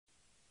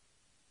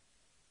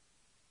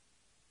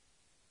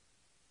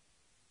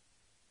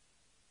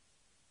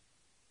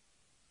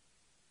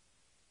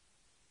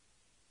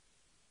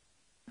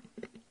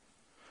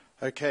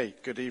Okay,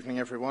 good evening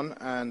everyone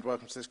and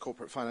welcome to this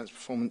Corporate Finance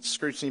Performance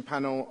Scrutiny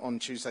panel on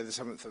Tuesday the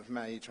 7th of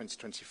May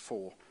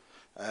 2024.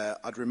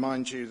 I'd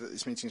remind you that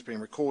this meeting is being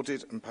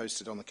recorded and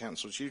posted on the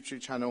Council's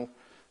YouTube channel,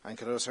 and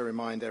could also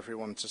remind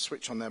everyone to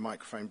switch on their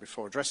microphone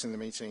before addressing the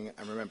meeting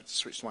and remember to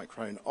switch the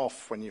microphone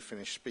off when you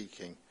finish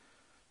speaking.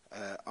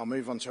 I'll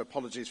move on to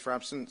apologies for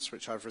absence,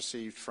 which I've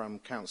received from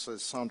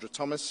Councillors Sandra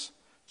Thomas,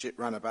 Jit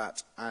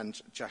Ranabat and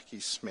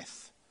Jackie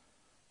Smith.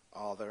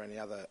 Are there any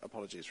other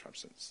apologies for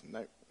absence?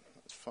 No.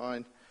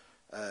 Fine.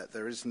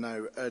 There is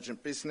no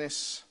urgent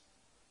business.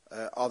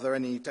 Are there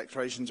any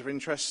declarations of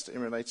interest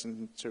in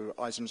relating to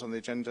items on the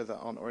agenda that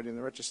aren't already in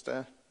the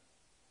register?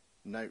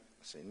 No, I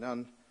see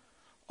none.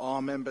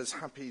 Are members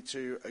happy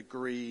to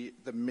agree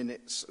the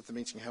minutes of the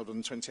meeting held on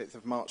the 28th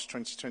of March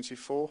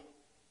 2024?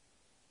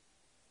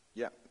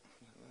 Yeah,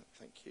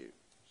 thank you.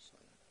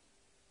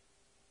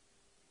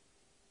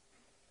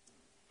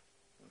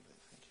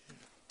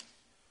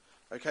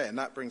 Okay, and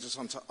that brings us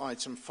on to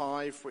item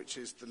 5, which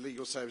is the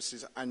Legal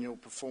Services Annual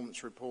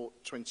Performance Report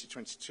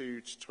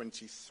 2022 to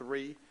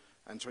 23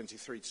 and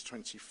 23 to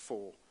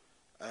 24.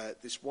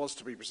 This was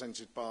to be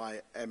presented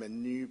by Emma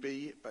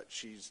Newby, but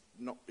she's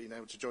not been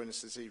able to join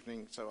us this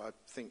evening, so I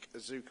think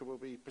Azuka will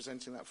be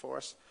presenting that for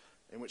us.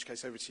 In which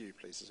case, over to you,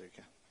 please,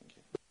 Azuka. Thank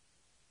you.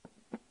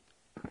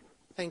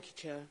 Thank you,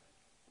 Chair.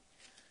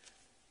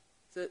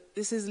 So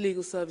this is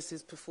Legal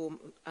Services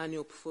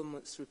Annual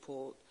Performance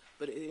Report,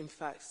 but it in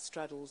fact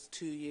straddles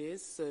 2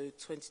 years, so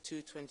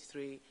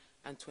 22-23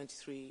 and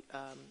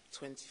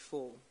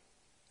 23-24.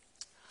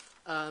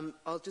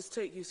 I'll just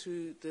take you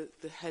through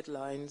the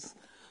headlines.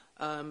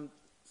 Some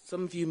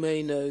of you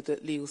may know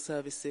that Legal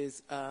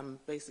Services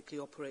basically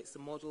operates a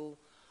model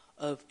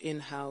of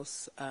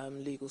in-house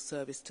legal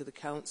service to the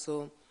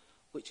Council,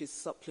 which is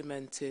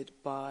supplemented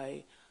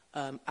by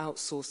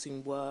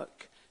outsourcing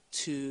work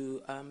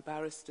to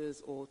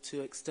barristers or to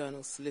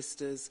external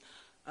solicitors,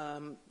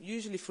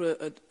 usually for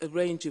a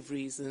range of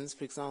reasons.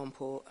 For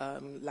example,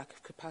 lack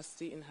of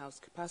capacity, in-house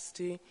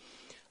capacity.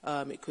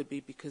 It could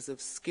be because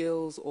of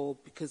skills or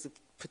because of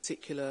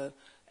particular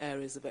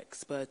areas of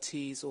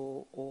expertise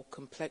or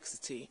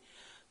complexity.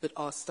 But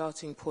our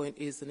starting point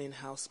is an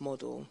in-house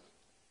model.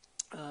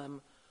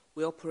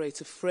 We operate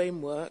a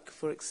framework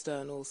for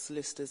external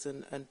solicitors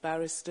and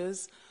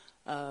barristers.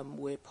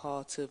 We're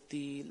part of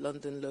the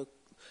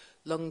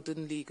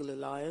London Legal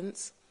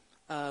Alliance,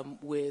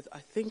 with, I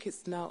think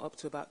it's now up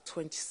to about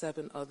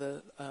 27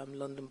 other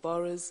London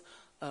boroughs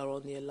are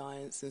on the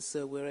alliance, and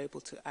so we're able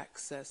to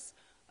access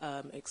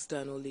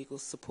external legal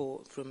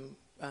support from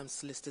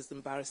solicitors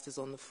and barristers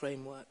on the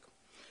framework.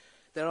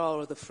 There are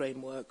other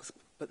frameworks,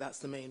 but that's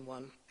the main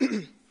one.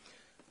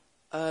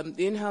 The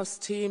in-house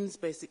teams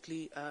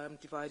basically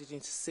divided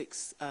into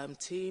 6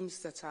 teams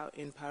set out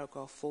in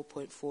paragraph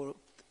 4.4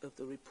 of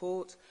the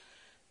report.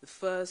 The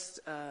first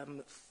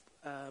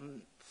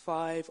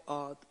 5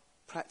 are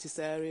practice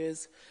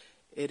areas.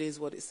 It is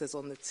what it says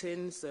on the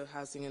tin, so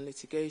housing and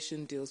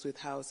litigation deals with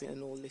housing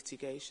and all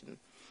litigation.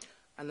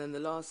 And then the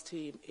last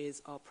team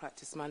is our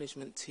practice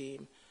management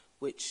team,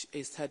 which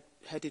is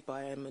headed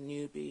by Emma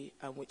Newby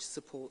and which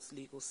supports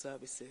legal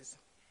services.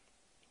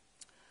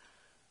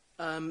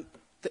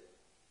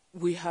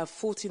 We have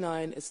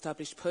 49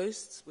 established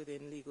posts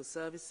within legal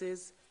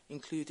services,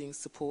 including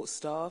support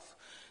staff.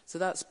 So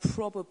that's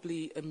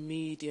probably a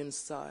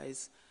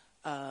medium-sized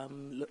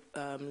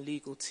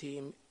legal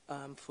team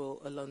for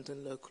a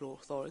London local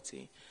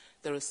authority.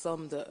 There are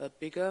some that are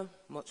bigger,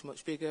 much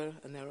bigger,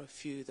 and there are a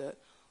few that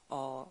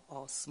are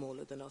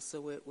smaller than us, so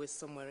we're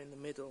somewhere in the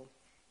middle.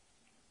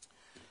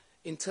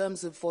 In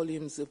terms of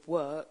volumes of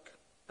work,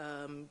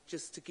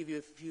 just to give you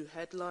a few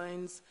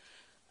headlines,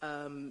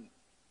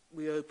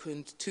 we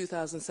opened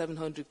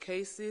 2,700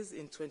 cases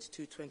in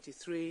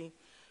 22-23.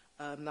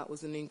 That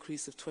was an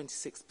increase of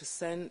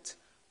 26%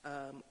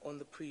 on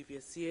the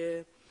previous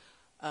year.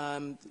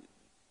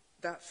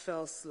 That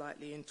fell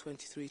slightly in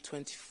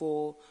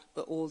 23-24,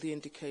 but all the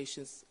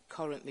indications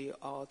currently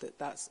are that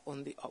that's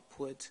on the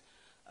upward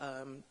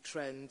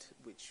trend,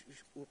 which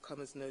will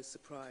come as no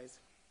surprise.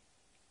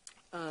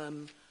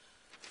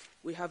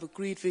 We have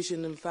agreed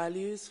vision and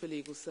values for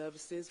legal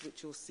services,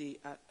 which you'll see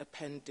at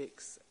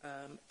Appendix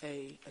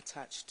A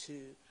attached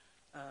to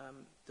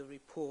the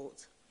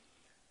report.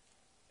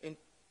 In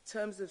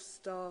terms of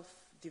staff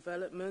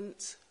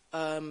development,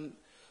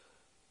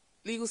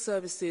 legal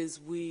services,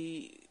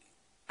 we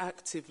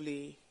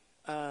actively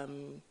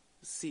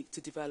seek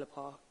to develop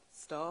our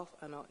staff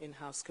and our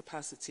in-house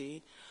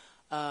capacity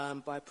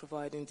by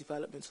providing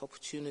development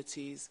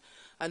opportunities.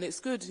 And it's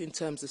good in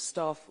terms of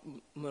staff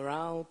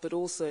morale, but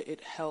also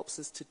it helps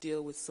us to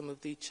deal with some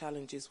of the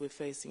challenges we're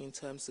facing in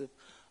terms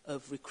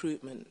of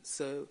recruitment.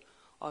 So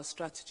our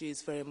strategy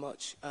is very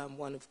much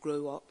one of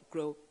grow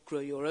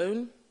your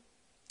own,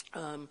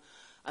 and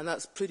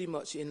that's pretty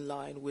much in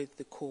line with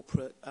the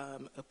corporate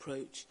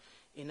approach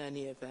in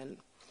any event.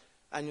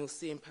 And you'll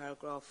see in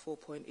paragraph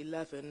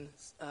 4.11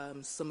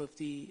 some of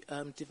the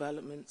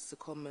developments,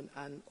 secondment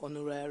and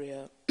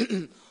honoraria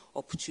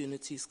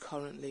opportunities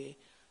currently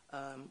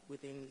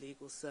within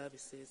legal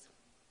services.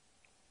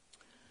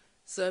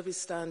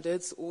 Service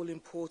standards, all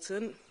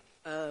important.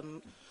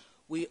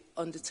 We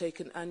undertake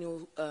an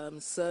annual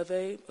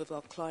survey of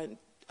our client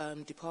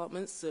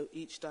departments, so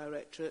each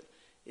directorate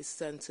is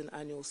sent an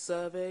annual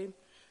survey.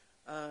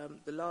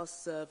 The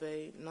last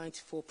survey,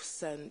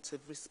 94% of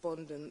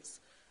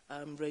respondents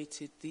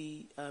rated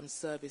the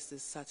service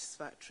as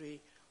satisfactory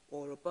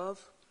or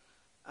above,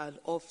 and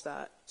of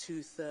that,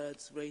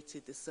 2/3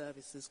 rated the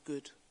service as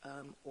good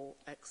or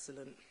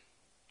excellent.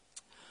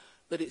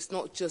 But it's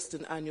not just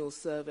an annual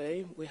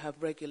survey. We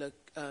have regular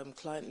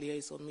client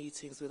liaison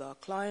meetings with our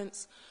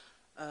clients,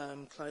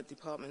 client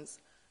departments,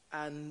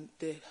 and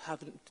they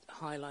haven't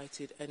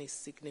highlighted any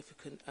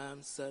significant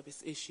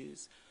service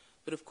issues.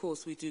 But of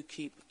course, we do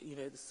keep,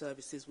 the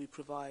services we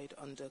provide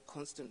under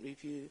constant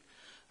review,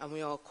 and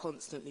we are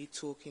constantly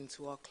talking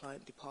to our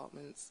client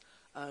departments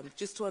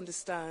just to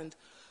understand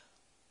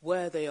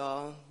where they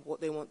are,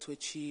 what they want to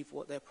achieve,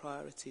 what their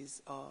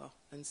priorities are,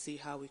 and see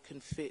how we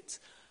can fit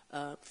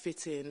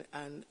in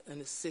and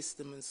assist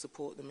them and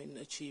support them in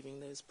achieving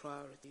those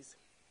priorities.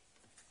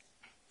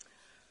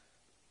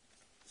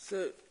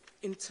 So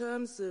in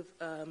terms of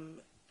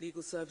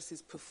legal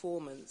services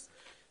performance,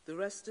 the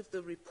rest of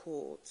the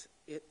report,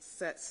 it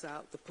sets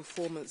out the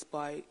performance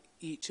by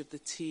each of the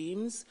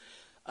teams.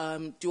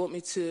 Do you want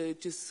me to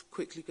just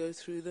quickly go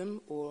through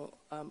them, or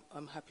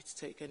I'm happy to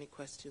take any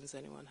questions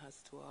anyone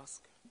has to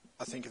ask?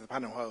 I think if the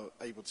panel are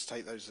able to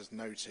take those as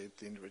noted,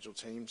 the individual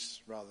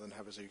teams, rather than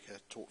have Azuka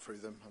talk through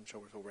them. I'm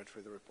sure we've all read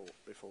through the report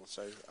before,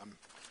 so I'm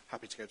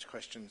happy to go to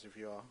questions if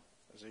you are,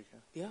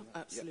 Azuka. Yeah,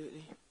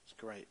 absolutely. Yep. That's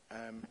great.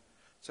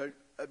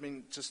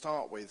 To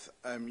start with,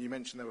 you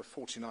mentioned there were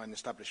 49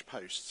 established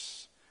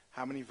posts.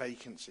 How many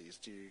vacancies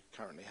do you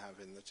currently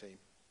have in the team?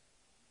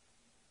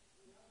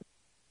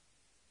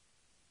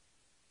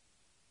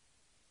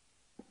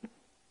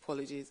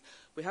 Apologies.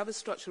 We have a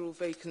structural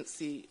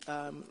vacancy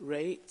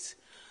rate,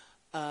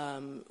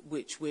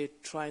 which we're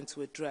trying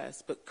to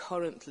address, but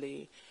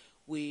currently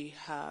we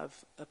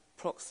have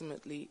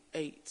approximately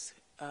 8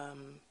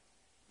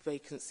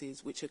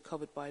 vacancies which are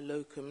covered by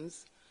locum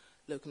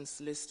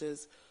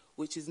solicitors,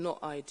 which is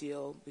not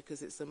ideal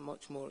because it's a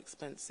much more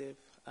expensive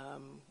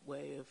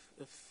way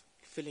of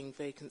filling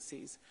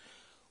vacancies.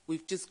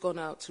 We've just gone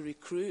out to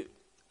recruit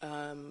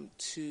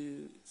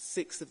to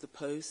 6 of the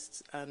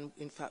posts, and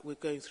in fact we're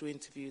going through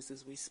interviews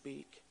as we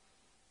speak.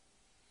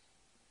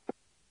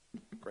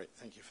 Great,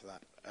 thank you for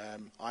that.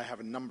 I have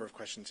a number of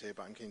questions here,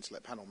 but I'm keen to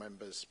let panel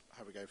members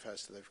have a go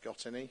first if they've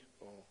got any.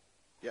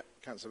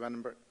 Councillor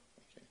Vandenbroek.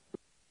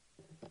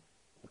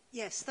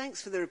 Yes,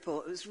 thanks for the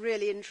report. It was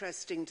really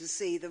interesting to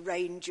see the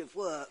range of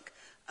work,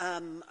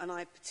 and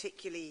I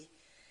particularly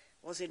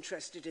was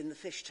interested in the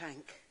fish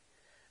tank.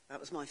 That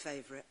was my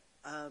favourite.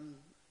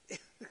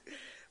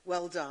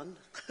 Well done.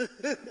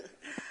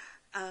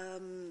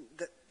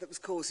 that was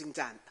causing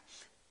damp.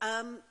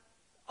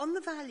 On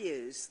the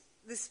values,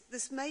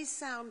 this may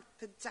sound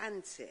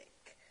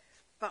pedantic,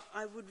 but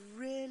I would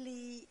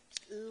really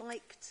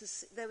like to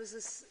see, there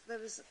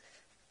was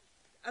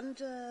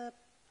under,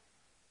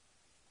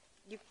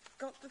 you've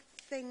got the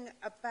thing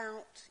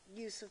about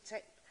use of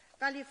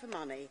value for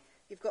money,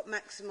 you've got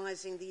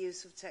maximising the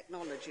use of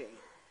technology.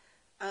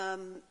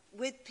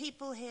 With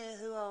people here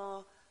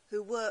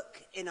who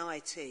work in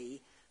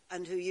IT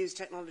and who use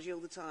technology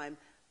all the time,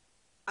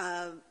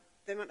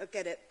 they might not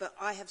get it, but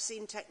I have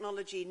seen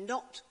technology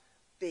not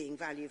being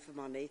value for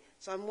money,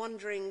 so I'm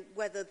wondering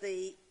whether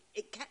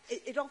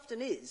it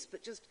often is,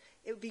 but just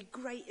it would be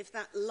great if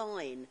that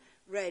line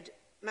read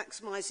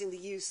maximising the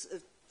use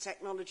of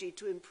technology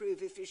to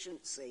improve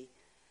efficiency.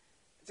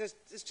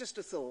 It's just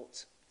a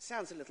thought.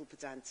 Sounds a little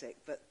pedantic,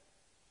 but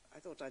I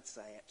thought I'd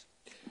say it.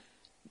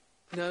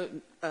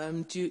 No,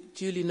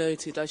 duly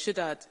noted. I should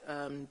add,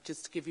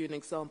 just to give you an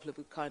example of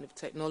the kind of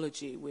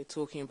technology we're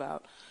talking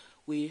about,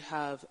 we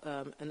have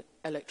an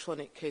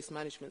electronic case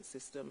management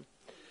system.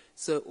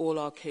 So all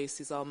our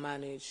cases are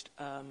managed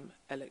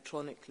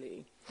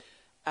electronically.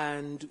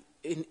 And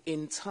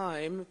in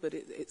time, but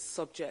it's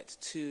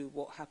subject to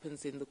what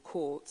happens in the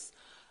courts,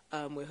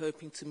 we're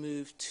hoping to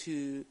move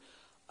to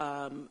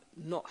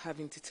not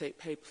having to take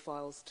paper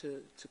files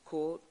to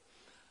court.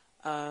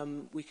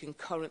 We can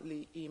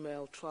currently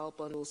email trial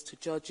bundles to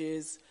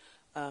judges,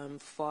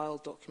 file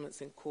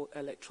documents in court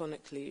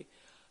electronically,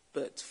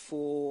 but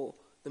for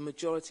the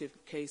majority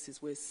of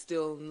cases we're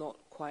still not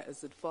quite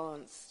as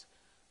advanced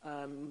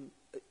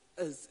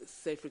as,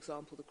 say, for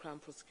example, the Crown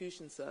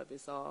Prosecution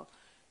Service are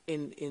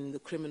in the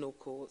criminal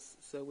courts.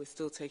 So we're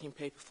still taking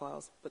paper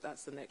files, but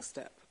that's the next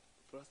step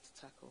for us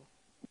to tackle.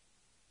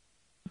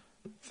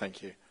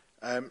 Thank you.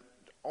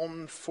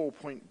 On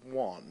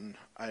 4.1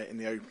 in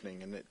the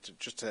opening, and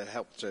just to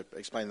help to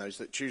explain those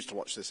that choose to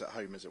watch this at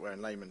home, as it were,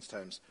 in layman's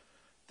terms,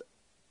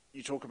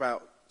 you talk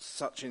about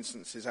such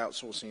instances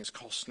outsourcing is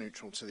cost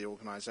neutral to the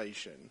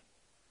organisation,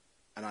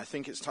 and I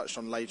think it's touched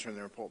on later in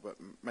the report, but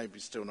maybe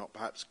still not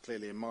perhaps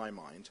clearly in my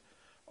mind.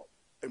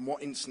 In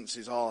what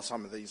instances are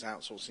some of these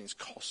outsourcings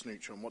cost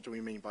neutral, and what do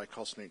we mean by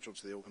cost neutral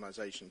to the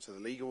organisation, to the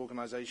legal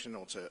organisation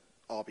or to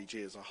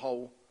RBG as a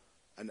whole,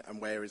 and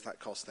where is that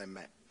cost then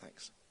met?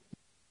 Thanks.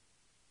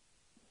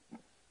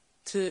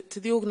 To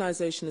the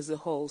organisation as a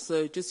whole,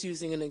 so just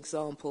using an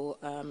example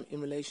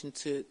in relation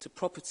to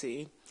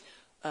property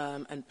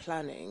and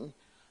planning,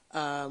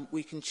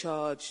 we can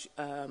charge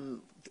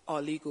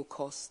our legal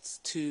costs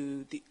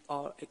to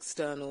our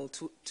external,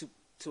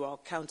 to our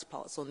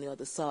counterparts on the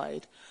other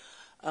side.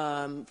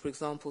 For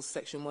example,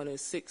 Section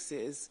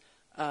 106s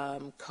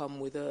come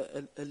with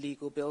a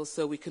legal bill,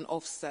 so we can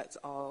offset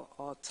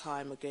our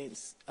time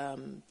against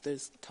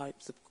those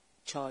types of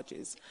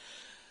charges.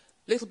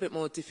 A little bit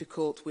more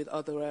difficult with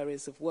other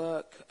areas of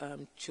work,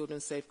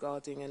 children's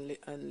safeguarding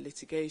and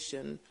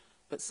litigation,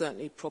 but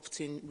certainly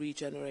property and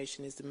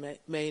regeneration is the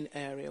main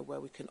area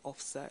where we can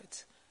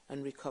offset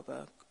and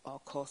recover our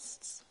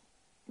costs.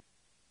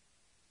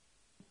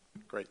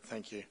 Great,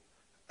 thank you.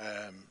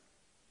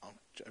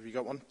 Have you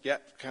got one? Yeah,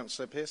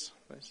 Councillor Pearce,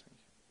 please.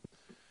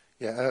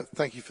 Yeah,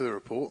 thank you for the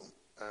report.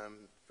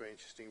 Very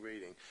interesting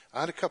reading. I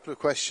had a couple of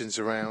questions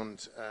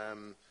around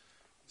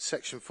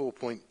Section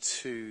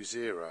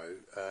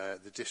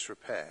 4.20, the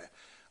disrepair.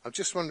 I'm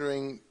just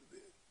wondering,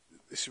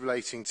 this is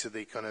relating to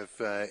the kind of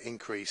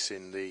increase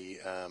in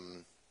the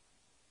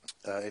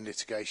in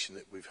litigation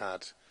that we've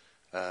had,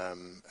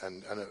 and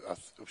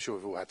I'm sure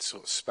we've all had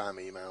sort of spam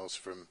emails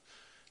from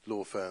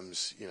law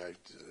firms, you know,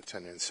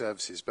 tendering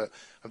services. But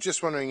I'm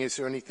just wondering, is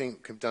there anything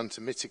done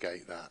to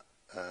mitigate that,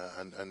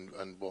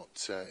 and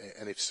what,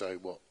 and if so,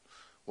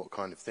 what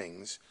kind of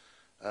things?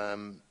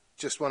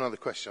 Just one other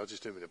question. I'll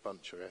just do it with a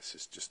bunch, I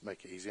guess, just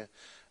make it easier.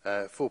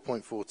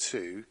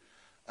 4.42,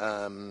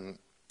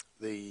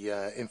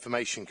 the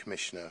Information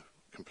Commissioner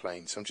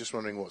complaints. I'm just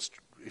wondering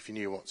if you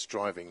knew what's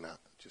driving that.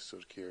 Just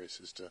sort of curious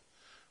as to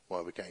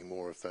why we're getting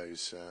more of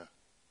those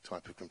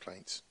type of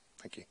complaints.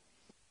 Thank you.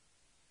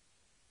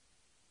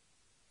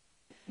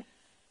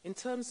 In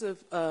terms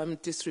of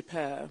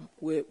disrepair,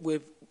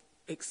 we're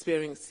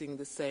experiencing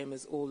the same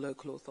as all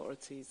local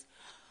authorities.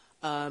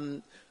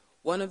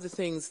 One of the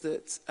things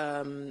that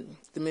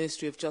the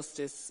Ministry of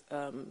Justice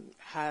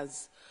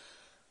has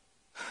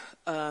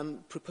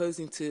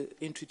proposing to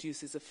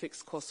introduce is a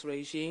fixed cost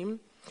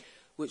regime,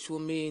 which will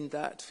mean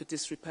that for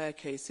disrepair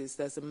cases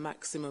there's a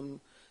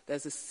maximum,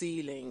 there's a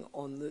ceiling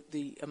on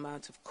the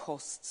amount of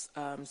costs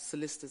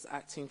solicitors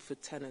acting for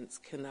tenants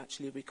can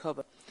actually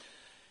recover.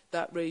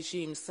 That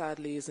regime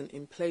sadly isn't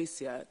in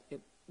place yet.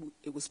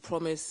 It was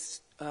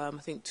promised, I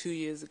think 2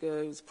 years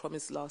ago, it was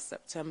promised last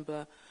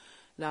September.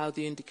 Now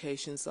the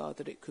indications are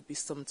that it could be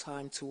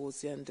sometime towards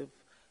the end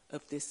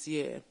of this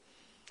year.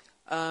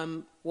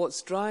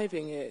 What's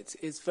driving it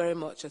is very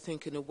much, I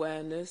think, an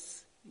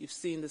awareness. You've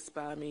seen the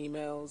spam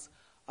emails.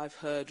 I've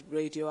heard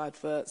radio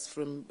adverts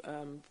from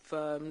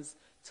firms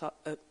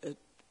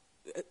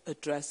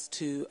addressed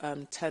to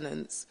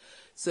tenants.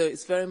 So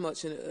it's very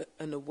much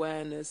an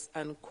awareness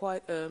and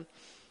quite a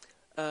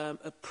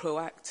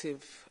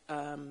proactive,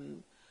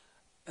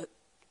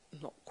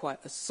 not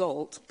quite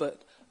assault,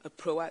 but a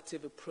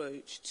proactive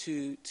approach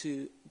to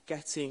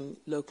getting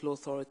local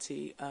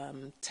authority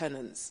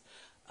tenants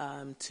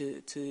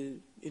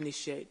to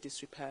initiate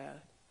disrepair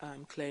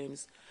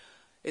claims.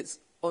 It's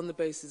on the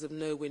basis of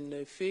no win,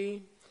 no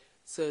fee,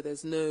 so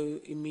there's no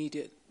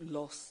immediate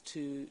loss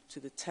to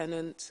the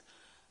tenant,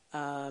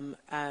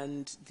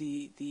 and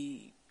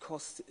the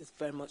cost is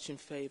very much in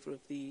favour of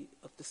the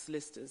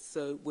solicitors.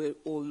 So we're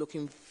all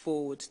looking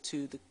forward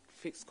to the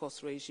fixed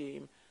cost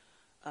regime.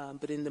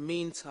 But in the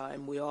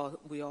meantime, we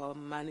are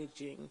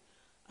managing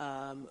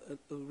a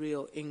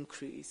real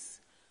increase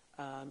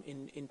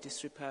in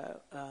disrepair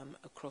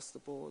across the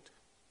board.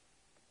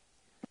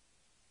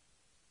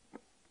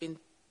 In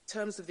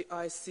terms of the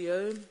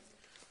ICO,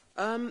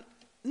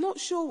 not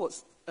sure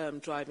what's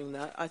driving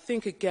that. I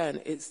think again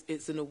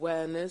it's an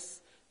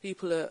awareness.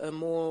 People are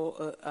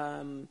more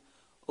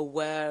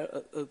aware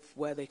of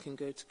where they can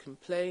go to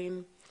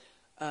complain,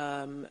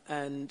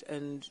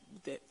 and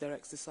they're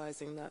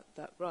exercising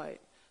that right.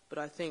 But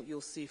I think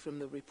you'll see from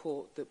the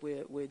report that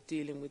we're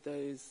dealing with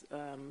those,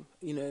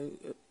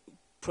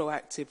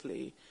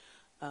 proactively,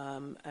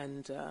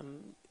 and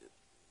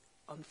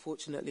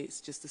unfortunately, it's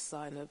just a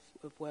sign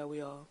of where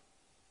we are.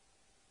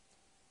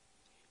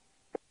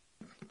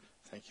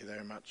 Thank you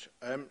very much.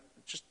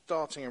 Just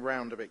darting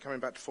around a bit, coming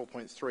back to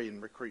 4.3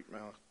 and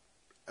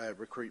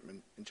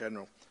recruitment in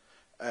general.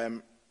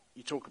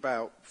 You talk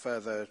about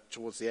further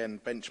towards the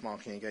end,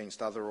 benchmarking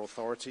against other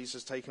authorities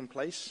has taken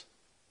place,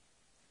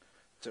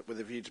 with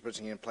a view to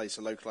putting in place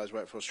a localised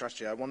workforce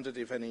strategy. I wondered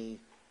if any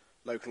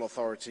local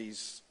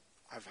authorities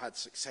have had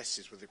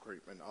successes with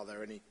recruitment. Are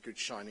there any good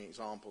shining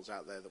examples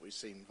out there that we've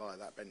seen via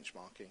that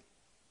benchmarking?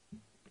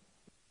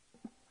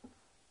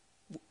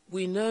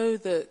 We know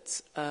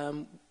that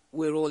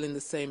we're all in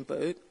the same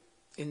boat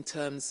in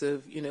terms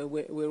of,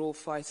 we're all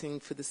fighting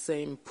for the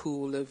same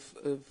pool of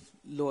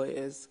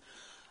lawyers.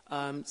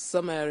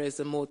 Some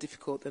areas are more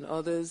difficult than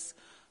others.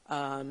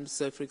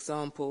 So, for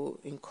example,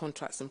 in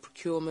contracts and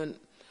procurement,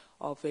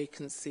 our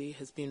vacancy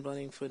has been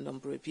running for a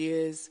number of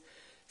years,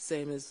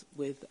 same as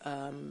with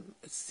a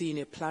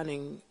senior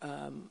planning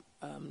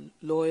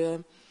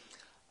lawyer.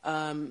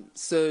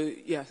 So,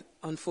 yeah,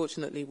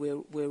 unfortunately,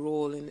 we're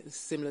all in a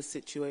similar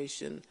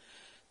situation.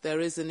 There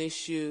is an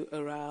issue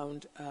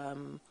around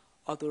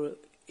other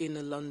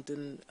inner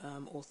London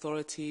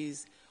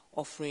authorities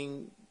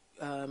offering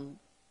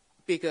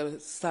bigger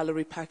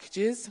salary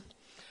packages,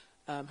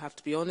 have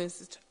to be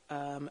honest,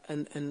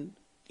 and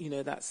you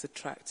know, that's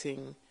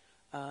attracting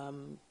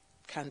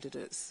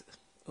candidates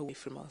away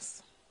from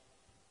us.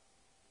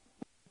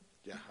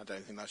 Yeah, I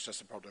don't think that's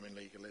just a problem in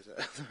legal, is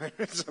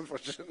it?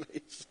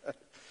 Unfortunately,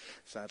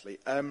 sadly.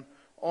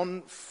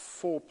 On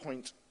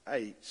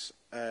 4.8,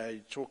 you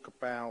talk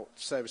about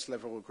service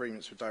level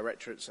agreements with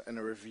directorates and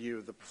a review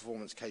of the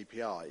performance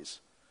KPIs.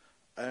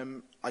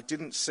 I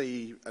didn't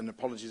see, and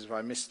apologies if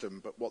I missed them,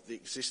 but what the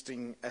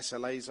existing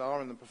SLAs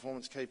are and the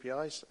performance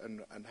KPIs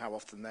and how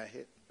often they're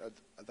hit. Are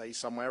they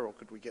somewhere, or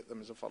could we get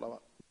them as a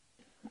follow-up?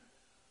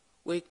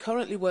 We're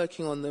currently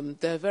working on them.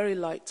 They're very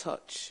light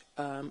touch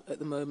at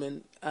the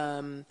moment,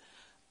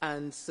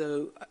 and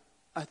so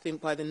I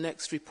think by the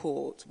next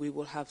report we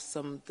will have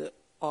some that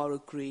are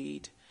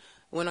agreed.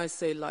 When I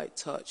say light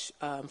touch,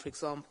 for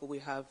example, we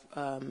have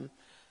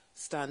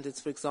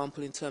standards, for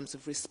example, in terms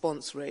of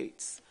response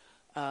rates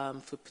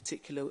for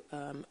particular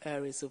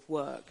areas of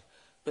work,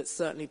 but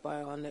certainly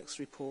by our next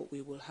report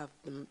we will have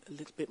them a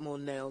little bit more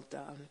nailed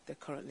down. They're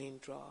currently in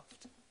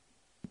draft.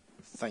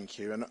 Thank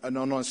you. And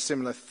on a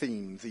similar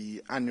theme,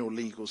 the annual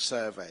legal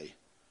survey,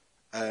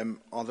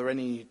 are there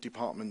any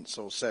departments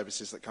or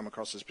services that come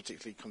across as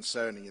particularly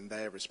concerning in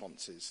their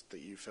responses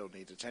that you feel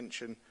need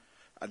attention?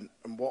 And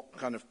what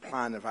kind of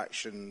plan of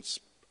actions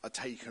are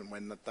taken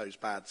when those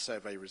bad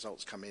survey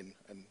results come in?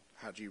 And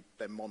how do you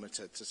then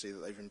monitor to see that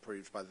they've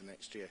improved by the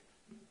next year?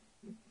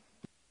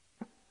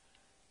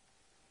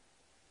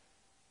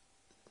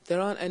 There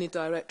aren't any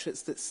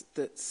directorates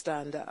that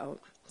stand out.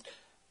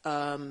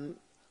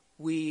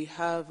 We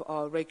have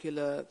our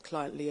regular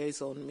client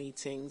liaison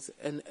meetings,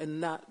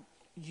 and that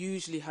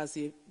usually has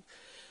the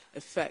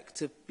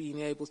effect of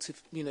being able to,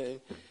 you know,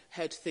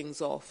 head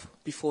things off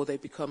before they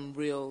become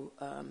real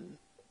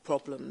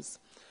problems.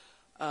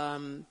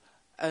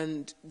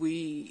 And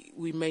we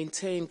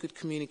maintain good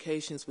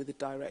communications with the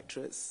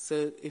directorates.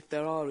 So if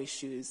there are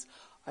issues,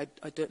 I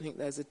don't think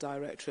there's a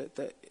directorate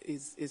that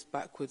is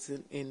backwards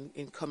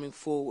in coming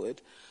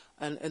forward,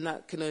 and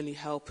that can only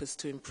help us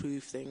to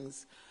improve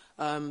things.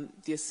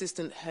 The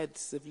assistant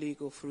heads of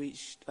legal for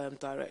each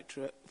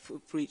directorate,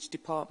 for each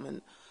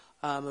department,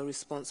 are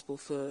responsible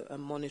for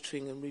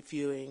monitoring and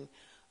reviewing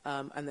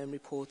and then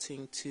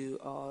reporting to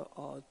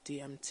our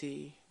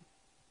DMT.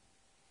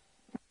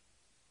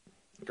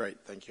 Great,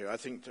 thank you. I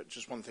think that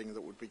just one thing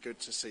that would be good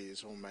to see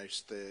is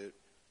almost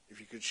if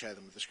you could share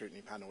them with the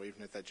scrutiny panel,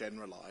 even if they're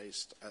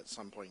generalised at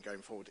some point going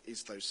forward,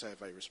 is those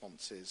survey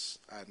responses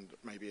and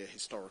maybe a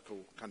historical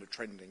kind of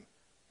trending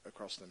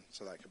across them,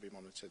 so that could be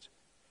monitored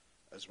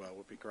as well,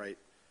 would be great.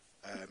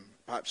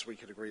 Perhaps we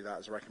could agree that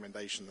as a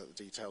recommendation that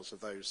the details of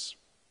those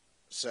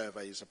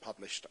surveys are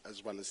published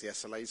as well as the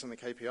SLAs and the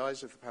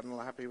KPIs, if the panel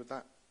are happy with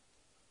that.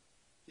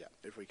 Yeah,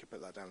 if we could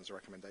put that down as a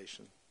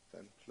recommendation,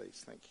 then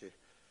please, thank you.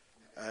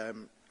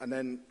 And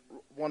then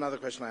one other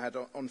question I had,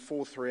 on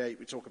 438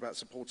 we talk about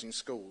supporting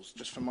schools.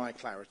 Just for my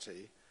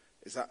clarity,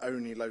 is that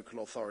only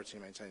local authority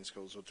maintained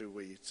schools, or do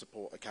we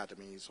support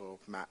academies or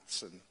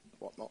MATs and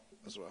whatnot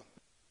as well?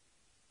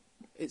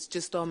 It's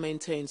just our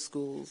maintained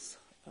schools.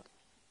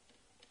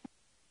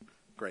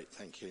 Great,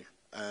 thank you.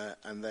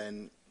 And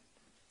then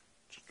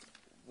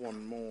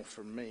one more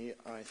from me,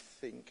 I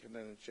think, and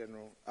then a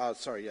general...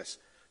 sorry, yes.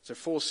 So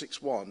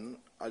 461,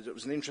 it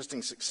was an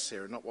interesting success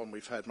here, not one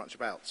we've heard much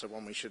about, so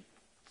one we should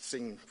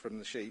sing from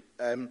the sheet.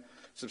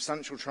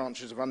 Substantial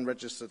tranches of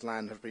unregistered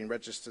land have been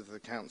registered to the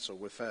council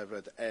with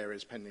further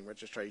areas pending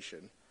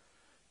registration.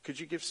 Could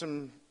you give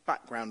some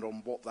background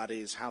on what that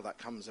is, how that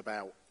comes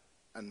about,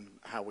 and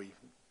how we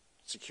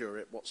secure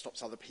it, what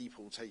stops other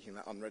people taking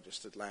that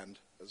unregistered land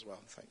as well?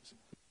 Thanks.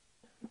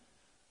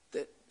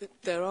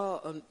 There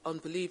are,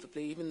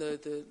 unbelievably, even though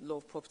the Law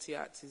of Property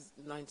Act is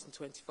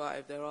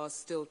 1925, there are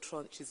still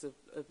tranches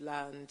of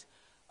land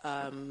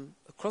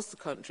across the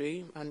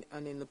country and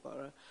in the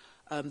borough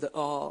that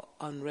are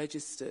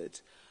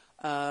unregistered.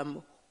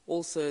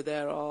 Also,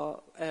 there are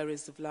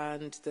areas of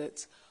land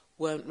that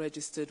weren't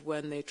registered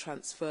when they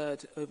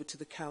transferred over to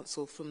the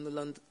council from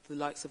the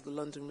likes of the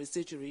London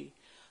Residuary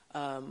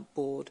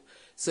Board.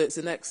 So it's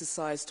an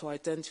exercise to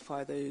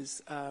identify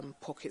those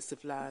pockets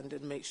of land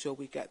and make sure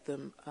we get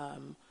them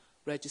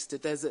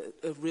registered. There's a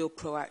real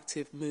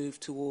proactive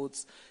move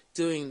towards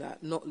doing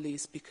that, not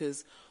least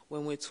because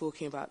when we're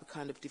talking about the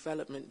kind of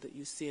development that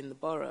you see in the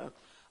borough,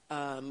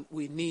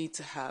 we need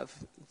to have,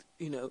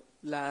 you know,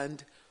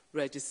 land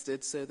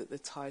registered so that the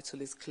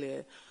title is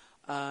clear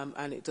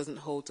and it doesn't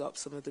hold up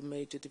some of the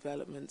major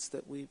developments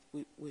that we're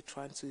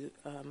trying to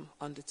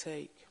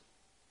undertake.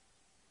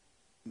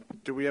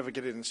 Do we ever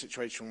get in a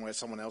situation where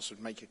someone else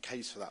would make a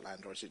case for that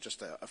land, or is it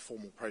just a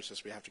formal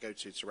process we have to go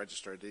to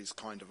register it is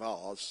kind of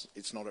ours?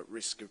 It's not at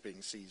risk of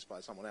being seized by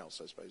someone else,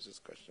 I suppose, is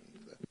the question.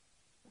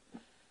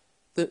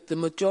 The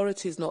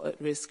majority is not at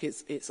risk.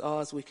 It's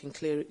ours. We can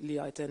clearly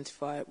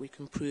identify it. We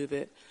can prove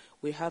it.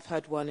 We have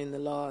had one in the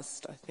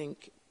last, I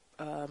think,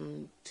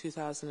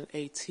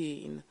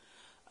 2018,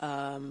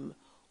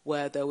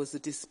 where there was a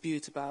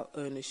dispute about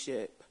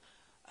ownership,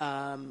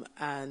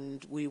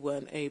 and we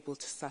weren't able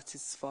to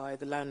satisfy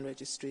the land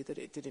registry that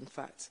it did in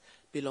fact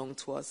belong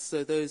to us.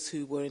 So those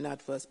who were in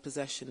adverse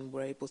possession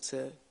were able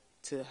to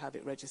have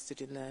it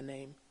registered in their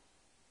name.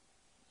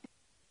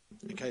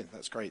 Okay,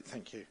 that's great,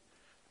 thank you.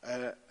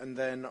 And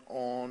then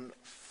on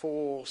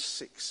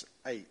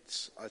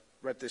 468, I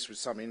read this with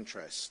some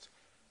interest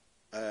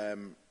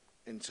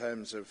in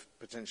terms of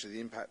potentially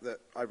the impact that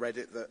I read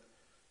it that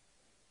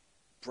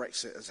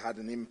Brexit has had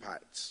an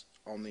impact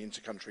on the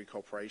intercountry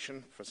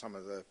cooperation for some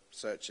of the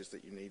searches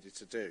that you needed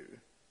to do.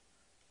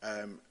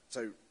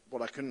 So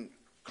what I couldn't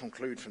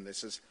conclude from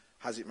this is,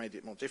 has it made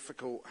it more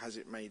difficult? Has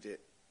it made it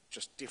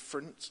just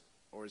different?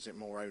 Or is it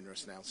more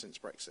onerous now since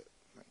Brexit?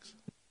 Thanks.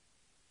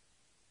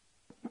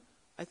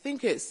 I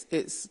think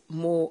it's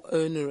more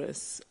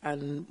onerous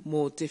and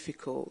more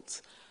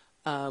difficult.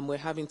 We're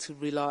having to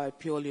rely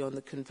purely on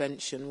the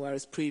convention,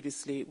 whereas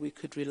previously we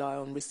could rely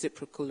on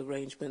reciprocal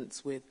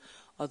arrangements with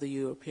other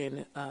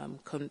European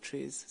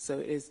countries. So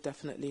it is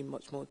definitely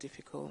much more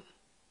difficult.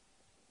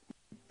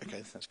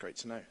 Okay, that's great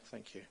to know.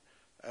 Thank you.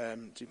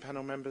 Do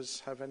panel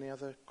members have any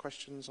other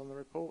questions on the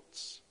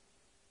reports?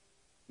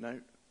 No?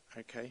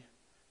 Okay.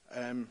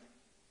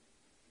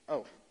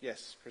 Oh,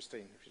 yes,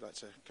 Christine, if you'd like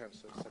to,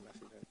 Councillor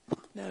Matthew.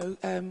 No,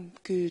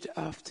 good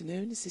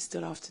afternoon. Is this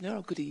still afternoon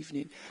or good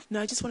evening?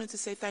 No, I just wanted to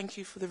say thank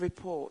you for the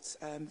report.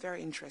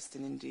 Very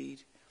interesting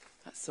indeed.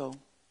 That's all.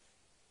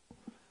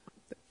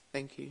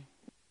 Thank you.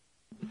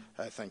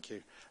 Thank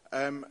you.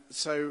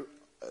 So,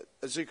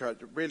 Azuka,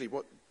 really,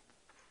 what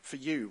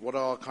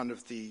are kind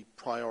of the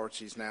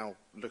priorities now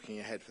looking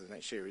ahead for the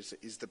next year?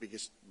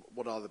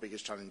 What are the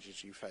biggest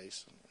challenges you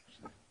face?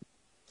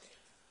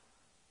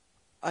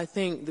 I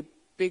think the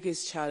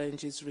biggest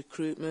challenge is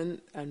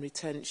recruitment and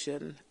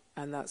retention,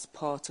 and that's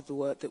part of the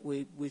work that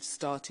we've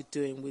started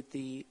doing with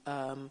the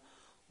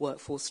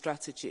workforce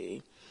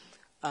strategy.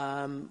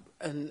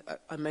 And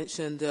I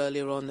mentioned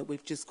earlier on that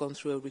we've just gone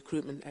through a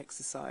recruitment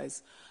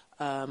exercise,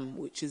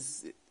 which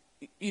is,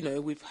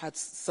 we've had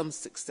some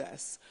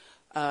success.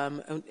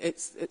 And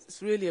it's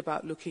really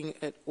about looking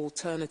at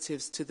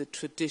alternatives to the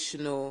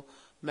traditional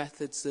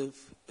methods of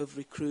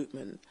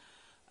recruitment.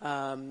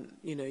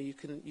 You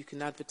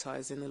can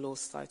advertise in the Law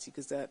Society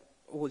Gazette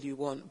all you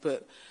want,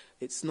 but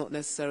it's not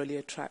necessarily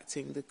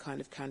attracting the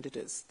kind of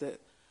candidates that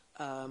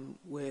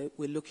we're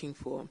looking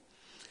for.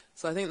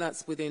 So I think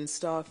that's within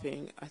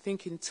staffing. I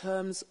think in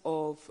terms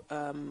of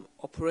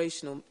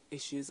operational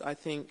issues, I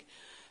think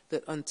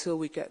that until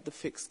we get the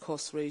fixed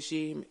cost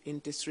regime in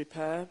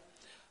disrepair,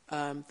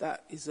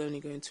 that is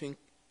only going to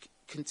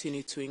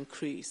continue to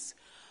increase.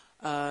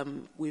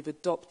 We've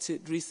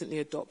recently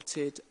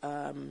adopted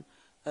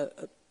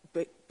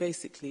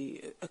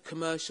basically a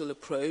commercial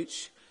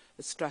approach,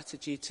 a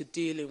strategy to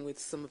dealing with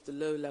some of the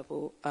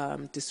low-level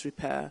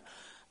disrepair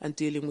and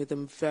dealing with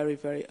them very,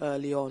 very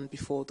early on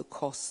before the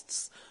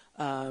costs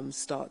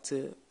start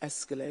to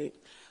escalate,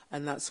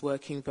 and that's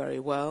working very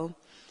well.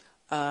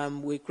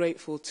 We're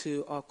grateful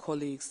to our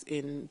colleagues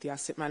in the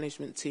asset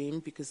management team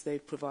because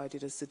they've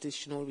provided us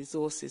additional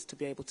resources to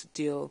be able to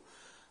deal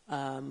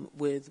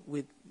with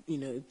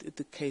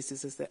the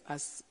cases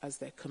as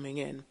they're coming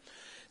in.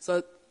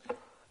 So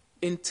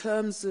in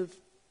terms of,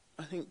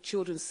 I think,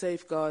 children's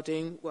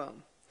safeguarding, well,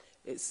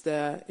 it's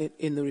there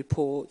in the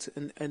report,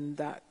 and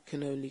that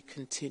can only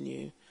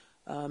continue.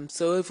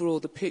 So overall,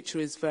 the picture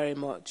is very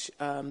much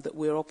that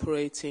we're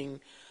operating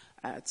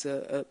at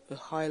a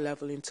high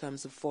level in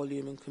terms of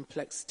volume and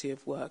complexity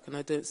of work, and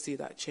I don't see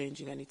that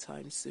changing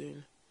anytime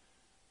soon.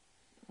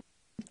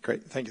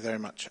 Great, thank you very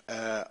much.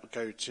 I'll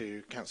go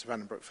to Councillor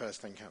Vandenbroek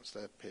first, then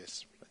Councillor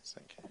Pearce, please.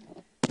 Thank you.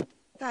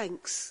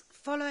 Thanks.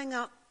 Following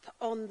up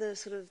on the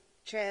sort of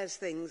chairs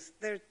things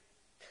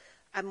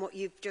and what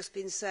you've just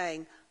been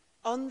saying,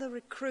 on the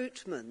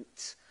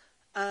recruitment,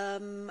 are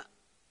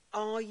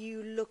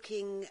you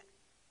looking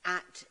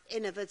at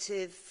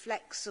innovative,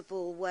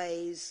 flexible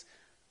ways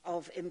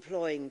of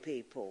employing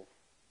people?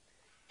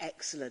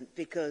 Excellent,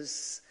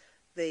 because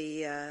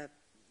the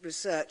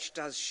research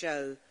does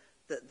show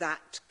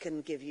that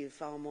can give you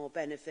far more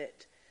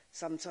benefit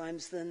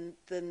sometimes than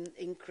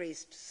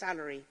increased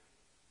salary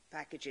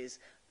packages.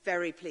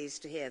 Very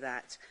pleased to hear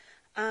that.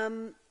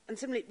 And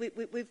similarly,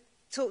 we've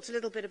talked a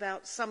little bit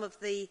about some of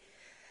the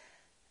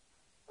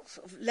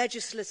sort of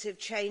legislative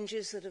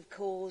changes that have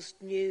caused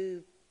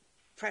new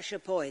pressure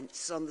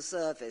points on the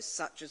service,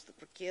 such as the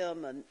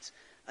procurement,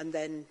 and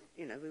then,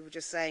 we were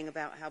just saying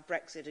about how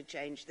Brexit had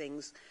changed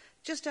things.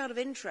 Just out of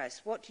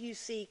interest, what do you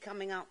see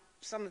coming up?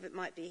 Some of it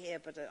might be here,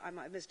 but I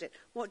might have missed it.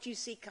 What do you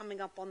see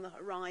coming up on the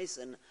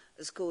horizon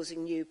as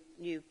causing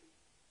new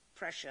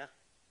pressure?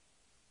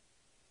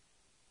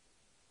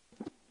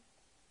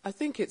 I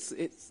think it's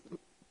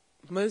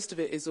most of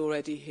it is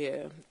already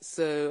here.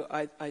 So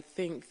I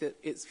think that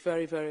it's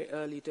very, very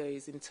early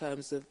days in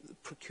terms of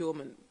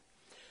procurement.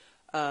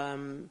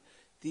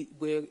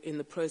 We're in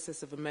the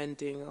process of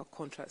amending our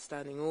contract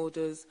standing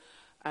orders,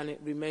 and it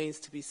remains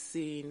to be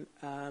seen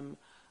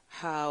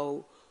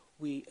how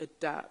we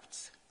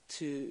adapt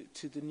to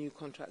the new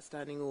contract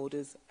standing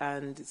orders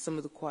and some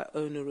of the quite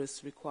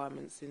onerous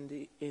requirements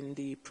in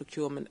the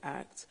Procurement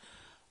Act.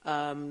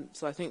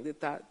 So I think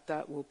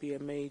that will be a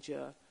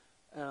major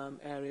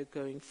area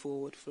going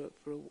forward for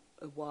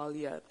a while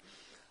yet.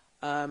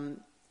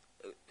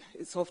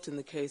 It's often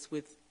the case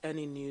with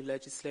any new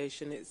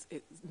legislation,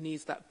 it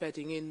needs that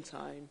bedding in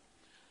time.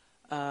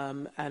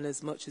 And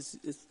as much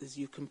as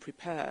you can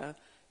prepare,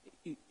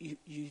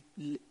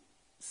 you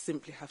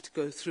simply have to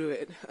go through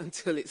it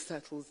until it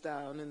settles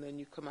down, and then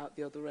you come out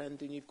the other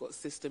end and you've got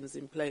systems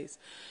in place.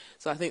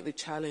 So I think the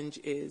challenge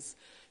is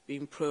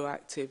being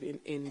proactive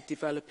in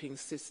developing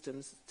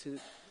systems to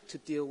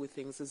deal with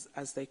things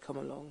as they come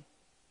along.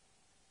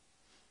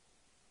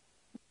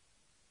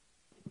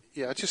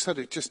 Yeah, I just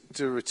had just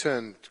to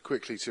return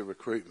quickly to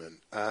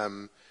recruitment.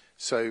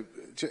 So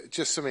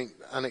just something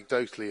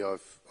anecdotally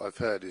I've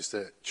heard is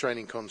that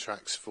training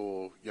contracts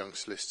for young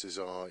solicitors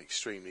are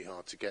extremely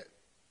hard to get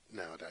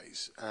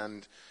nowadays.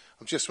 And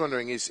I'm just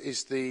wondering,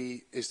 is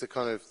the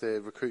kind of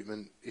the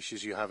recruitment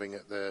issues you're having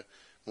at the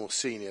more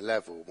senior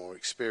level, more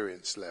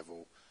experienced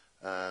level,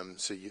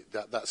 so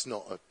that's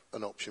not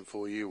an option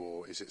for you,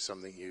 or is it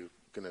something you're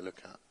going to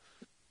look at?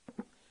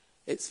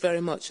 It's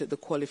very much at the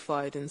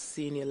qualified and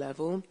senior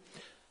level.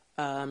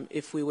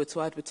 If we were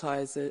to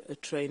advertise a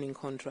training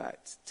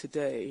contract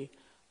today,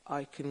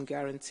 I can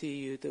guarantee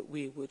you that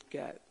we would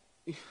get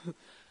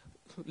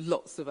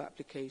lots of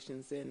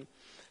applications in.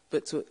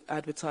 But to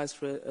advertise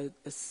for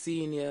a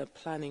senior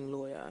planning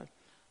lawyer,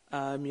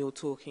 you're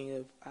talking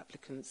of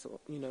applicants,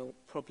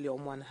 probably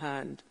on one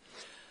hand.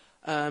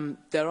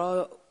 There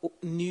are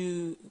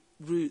new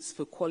routes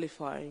for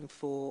qualifying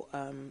for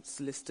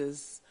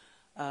solicitors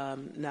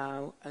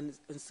now, and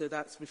so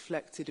that's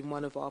reflected in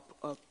one of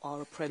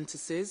our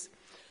apprentices.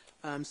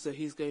 So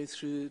he's going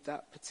through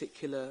that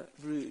particular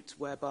route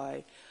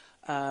whereby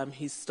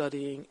he's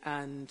studying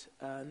and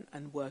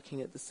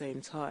working at the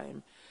same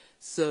time.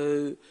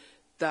 So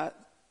that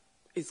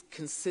is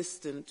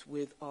consistent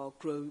with our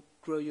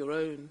grow your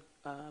own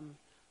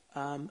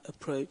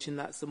approach, and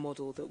that's a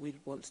model that we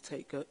want to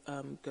take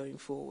going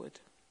forward.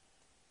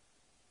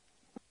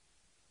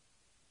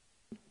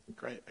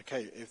 Great.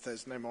 Okay, if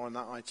there's no more on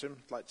that item,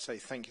 I'd like to say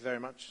thank you very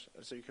much,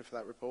 Azuka, for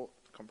that report.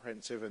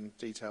 Comprehensive and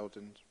detailed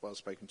and well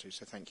spoken to,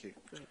 so thank you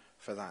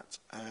for that.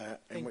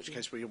 In which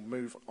case we'll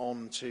move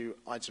on to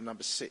item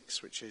number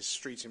 6, which is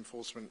street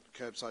enforcement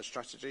curbside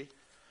strategy.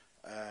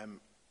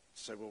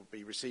 So we'll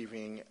be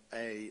receiving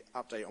an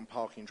update on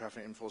parking and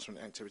traffic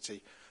enforcement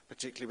activity,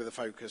 particularly with a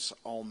focus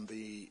on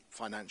the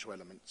financial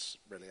elements,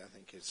 really, I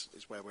think, is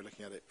where we're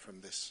looking at it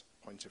from this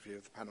point of view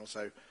of the panel.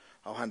 So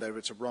I'll hand over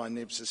to Ryan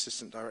Nibbs,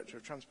 Assistant Director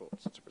of Transport,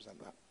 to present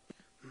that.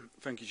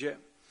 Thank you, Chair.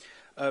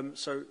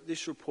 So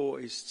this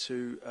report is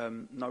to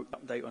note an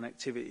update on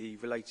activity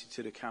related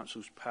to the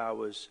Council's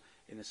powers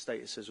in the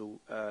status as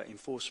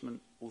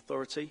enforcement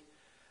authority.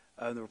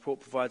 The report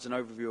provides an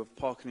overview of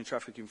parking and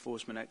traffic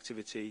enforcement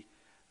activity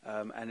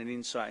and an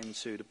insight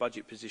into the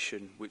budget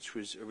position, which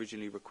was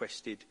originally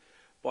requested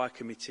by a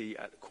committee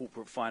at the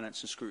Corporate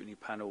Finance and Scrutiny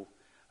panel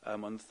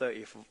on the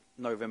 30th of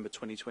November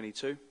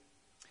 2022.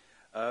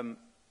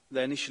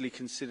 They initially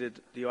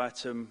considered the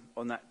item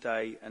on that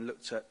day and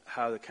looked at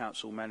how the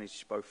Council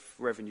managed both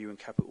revenue and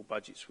capital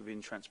budgets within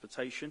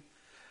transportation,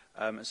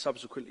 and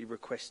subsequently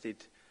requested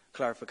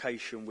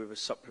clarification with a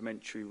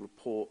supplementary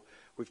report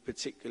with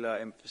particular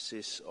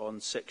emphasis on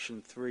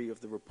Section 3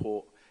 of the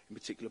report, in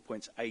particular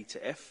points A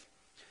to F.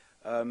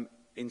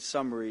 In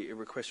summary, it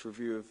requests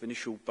review of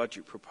initial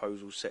budget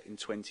proposals set in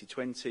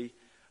 2020,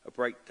 a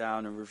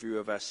breakdown and review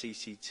of our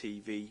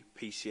CCTV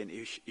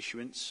PCN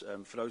issuance.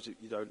 For those of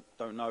you who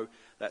don't know,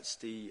 that's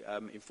the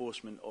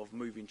enforcement of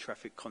moving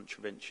traffic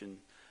contravention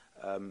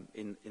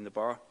in the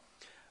borough.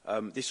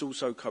 This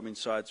also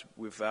coincides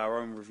with our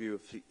own review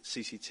of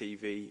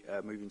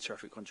CCTV moving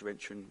traffic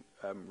contravention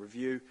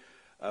review,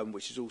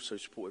 which is also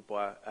supported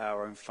by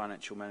our own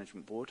Financial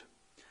Management Board.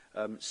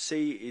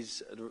 C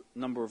is a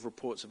number of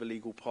reports of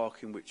illegal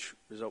parking which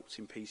results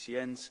in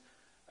PCNs.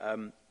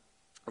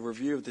 A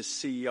review of the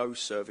CEO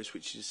service,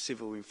 which is a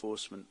civil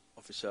enforcement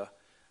officer,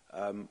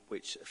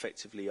 which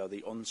effectively are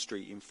the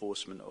on-street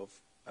enforcement of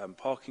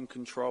parking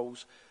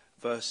controls,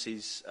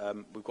 versus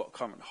we've got a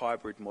current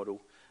hybrid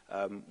model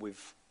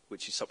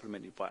which is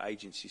supplemented by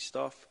agency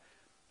staff.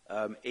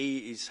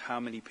 E is how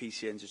many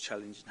PCNs are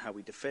challenged and how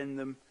we defend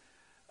them,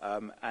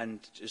 and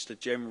just a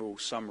general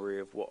summary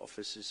of what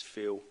officers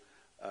feel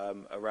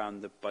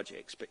around the budget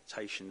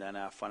expectation and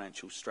our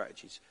financial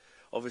strategies.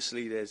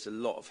 Obviously, there's a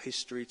lot of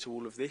history to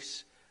all of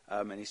this,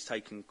 and it's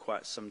taken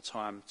quite some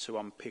time to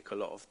unpick a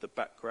lot of the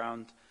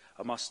background.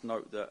 I must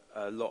note that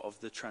a lot of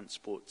the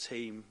transport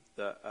team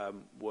that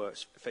were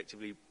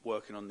effectively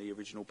working on the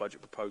original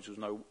budget proposals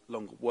no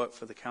longer work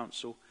for the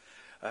Council.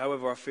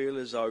 However, I feel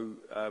as though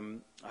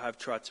I have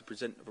tried to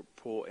present the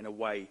report in a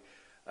way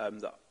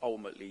that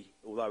ultimately,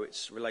 although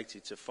it's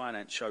related to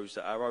finance, shows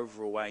that our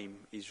overall aim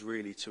is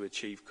really to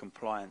achieve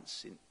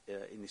compliance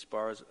in this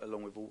borough,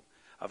 along with all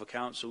other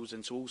councils,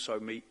 and to also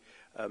meet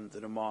the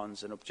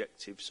demands and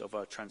objectives of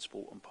our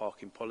transport and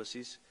parking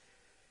policies.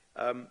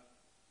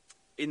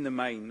 In the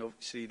main,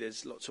 obviously,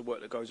 there's lots of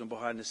work that goes on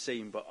behind the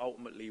scene, but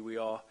ultimately we've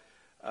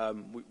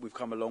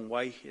come a long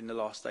way in the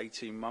last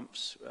 18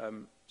 months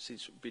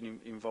since we've been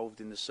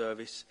involved in the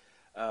service.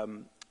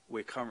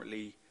 We're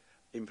currently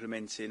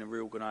implementing a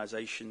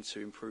reorganisation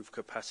to improve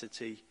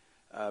capacity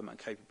and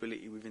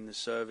capability within the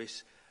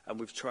service, and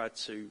we've tried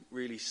to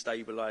really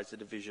stabilise the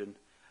division.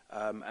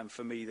 And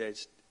for me,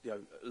 there's a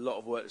lot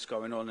of work that's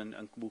going on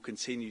and will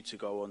continue to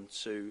go on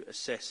to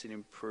assess and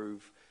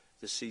improve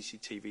the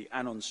CCTV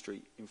and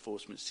on-street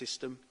enforcement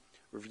system,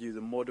 review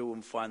the model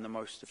and find the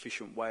most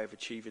efficient way of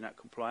achieving that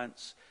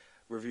compliance,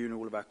 reviewing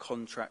all of our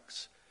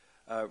contracts,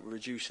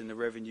 reducing the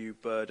revenue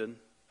burden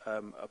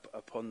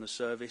upon the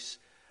service,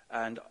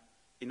 and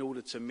in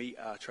order to meet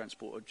our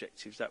transport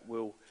objectives, that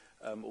will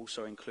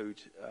also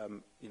include,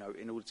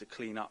 in order to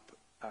clean up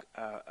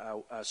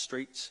our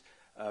streets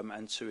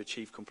and to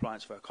achieve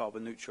compliance with our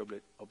carbon neutral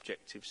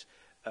objectives,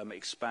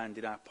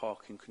 expanded our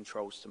parking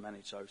controls to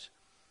manage those.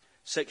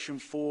 Section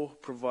 4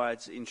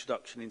 provides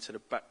introduction into the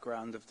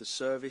background of the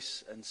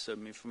service and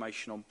some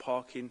information on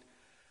parking.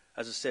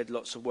 As I said,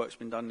 lots of work's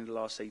been done in the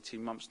last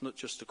 18 months, not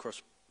just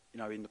across,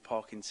 in the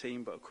parking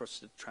team, but across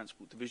the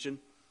transport division.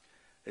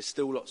 There's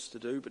still lots to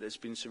do, but there's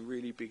been some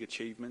really big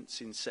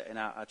achievements in setting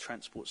out our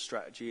transport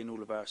strategy and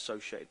all of our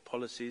associated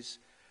policies,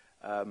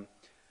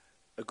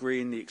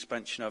 agreeing the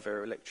expansion of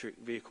our electric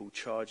vehicle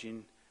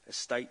charging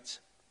estate,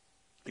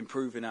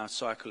 improving our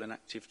cycle and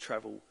active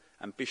travel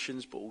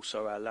ambitions, but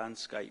also our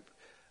landscape.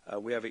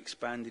 We have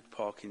expanded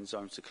parking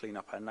zones to clean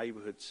up our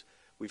neighbourhoods.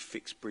 We've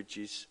fixed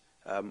bridges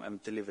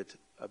and delivered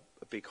a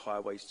big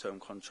highways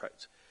term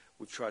contract.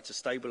 We've tried to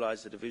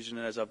stabilise the division,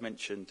 and as I've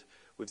mentioned,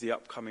 with the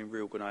upcoming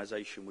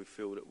reorganisation, we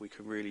feel that we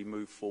can really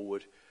move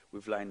forward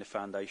with laying the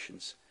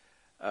foundations.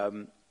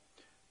 In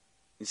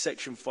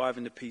Section 5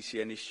 in the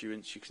PCN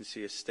issuance, you can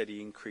see a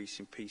steady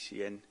increase in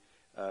PCN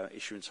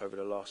issuance over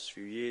the last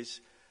few years.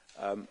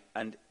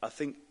 And I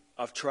think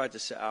I've tried to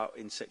set out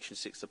in Section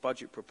 6 the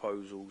budget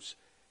proposals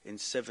in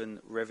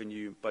 7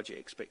 revenue budget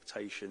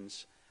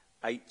expectations,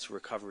 8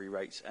 recovery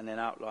rates, and then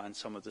outline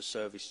some of the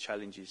service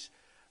challenges.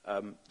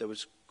 There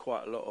was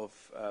quite a lot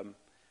of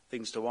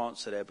things to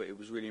answer there, but it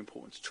was really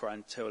important to try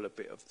and tell a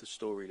bit of the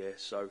story there.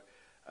 So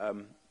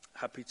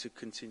happy to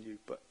continue,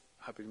 but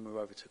happy to move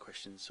over to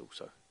questions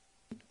also.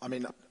 I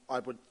mean, I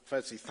would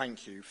firstly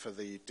thank you for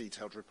the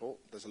detailed report.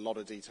 There's a lot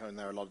of detail in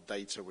there, a lot of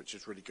data, which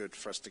is really good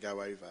for us to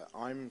go over.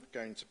 I'm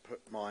going to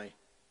put my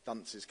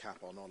dunce's cap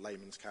on, or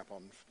layman's cap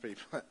on, for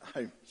people at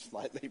home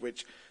slightly,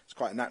 which is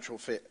quite a natural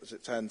fit, as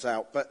it turns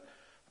out. But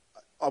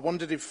I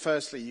wondered if,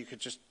 firstly, you could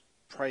just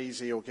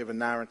praise or give a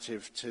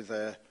narrative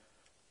to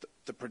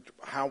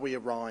how we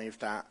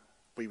arrived at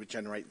we would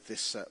generate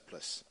this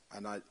surplus.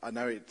 And I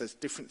know there's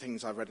different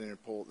things I've read in the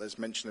report. There's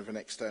mention of an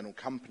external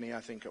company,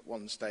 I think, at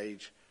one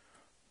stage,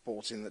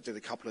 bought in that did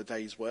a couple of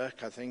days'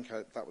 work, I think.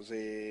 That was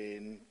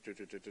in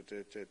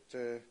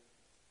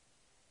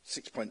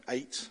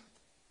 6.8,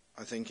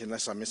 I think,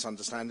 unless I'm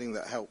misunderstanding,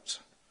 that helped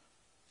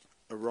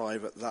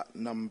arrive at that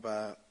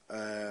number.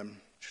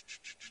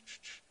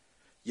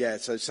 Yeah,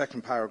 so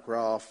second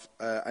paragraph,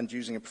 and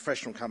using a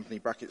professional company,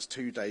 brackets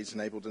 2 days,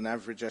 enabled an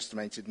average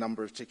estimated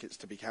number of tickets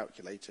to be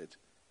calculated.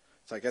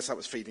 So I guess that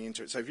was feeding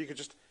into it. So if you could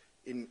just,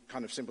 in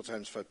kind of simple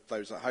terms for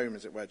those at home,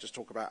 as it were, just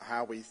talk about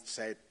how we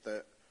said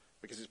that,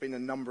 because it's been a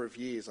number of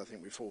years, I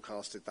think we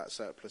forecasted that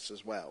surplus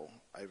as well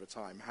over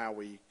time, how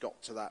we got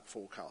to that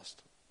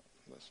forecast.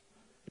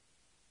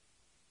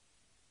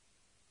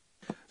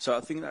 So I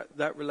think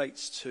that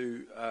relates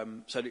to,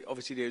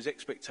 obviously there's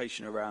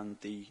expectation around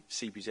the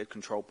CPZ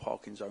controlled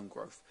parking zone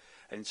growth.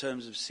 And in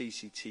terms of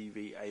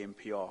CCTV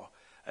ANPR,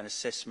 an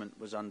assessment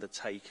was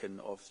undertaken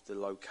of the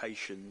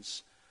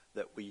locations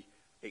that we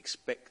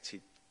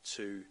expected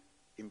to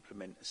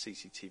implement a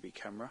CCTV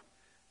camera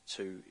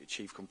to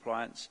achieve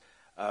compliance,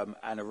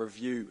 and a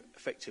review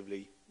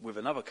effectively with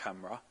another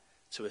camera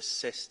to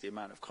assess the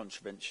amount of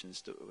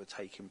contraventions that were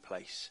taking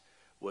place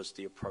was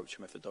the approach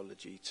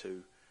methodology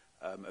to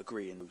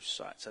agree in those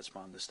sites. That's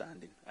my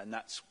understanding. And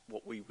that's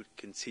what we would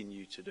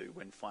continue to do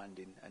when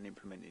finding and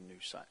implementing new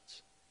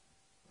sites.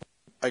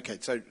 Okay,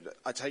 so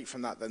I take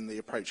from that then the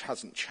approach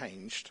hasn't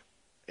changed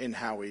in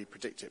how we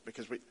predict it,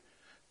 because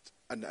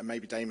and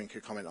maybe Damien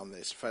could comment on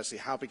this. Firstly,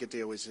 how big a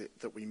deal is it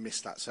that we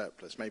missed that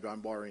surplus? Maybe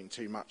I'm worrying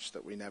too much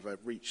that we never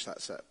reached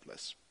that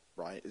surplus,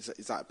 right? Is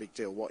that a big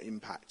deal? What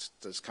impact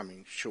does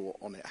coming short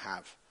on it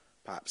have,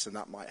 perhaps? And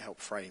that might help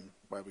frame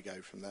where we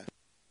go from there.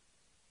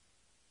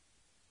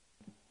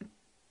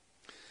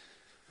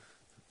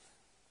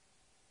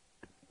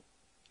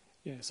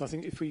 Yeah, so I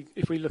think if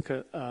we look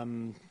at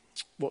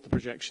what the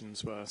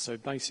projections were, so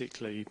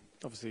basically,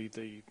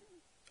 obviously,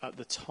 at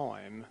the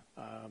time,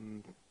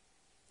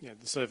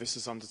 the service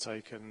has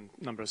undertaken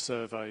a number of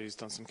surveys,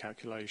 done some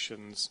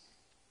calculations,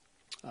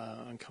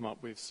 and come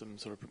up with some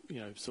sort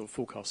of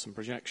forecasts and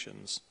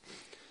projections,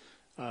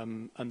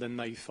 and then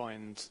they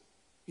find,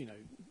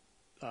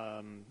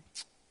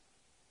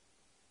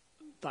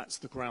 that's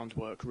the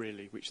groundwork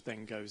really, which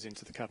then goes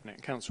into the Cabinet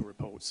and Council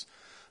reports,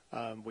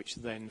 which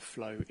then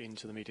flow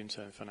into the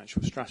medium-term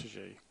financial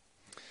strategy.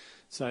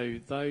 So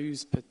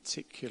those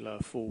particular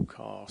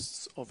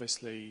forecasts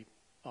obviously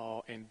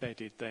are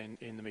embedded then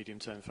in the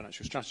medium-term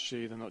financial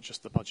strategy. They're not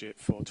just the budget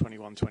for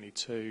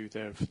 21-22,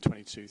 they're for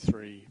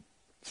 22-3,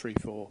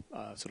 3-4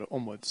 sort of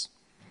onwards.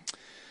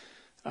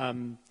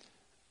 The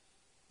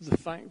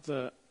fact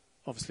that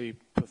obviously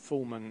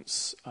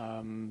performance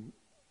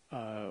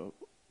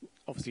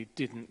obviously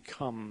didn't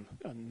come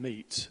and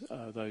meet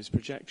those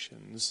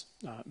projections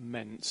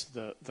meant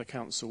that the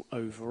council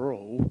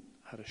overall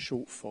had a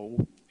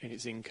shortfall in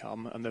its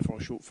income and therefore a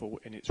shortfall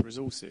in its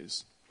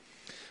resources.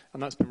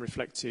 And that's been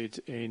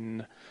reflected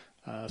in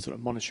sort of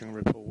monitoring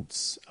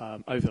reports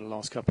over the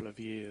last couple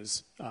of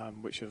years,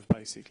 which have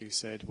basically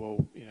said,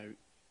 well, you know,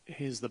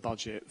 here's the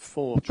budget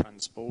for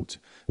transport,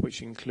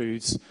 which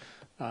includes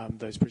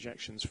those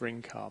projections for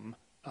income,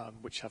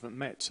 which haven't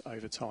met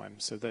over time.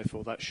 So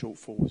therefore, that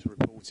shortfall was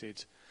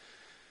reported.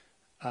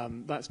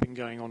 That's been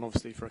going on,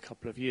 obviously, for a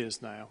couple of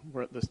years now.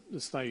 We're at the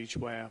stage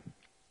where,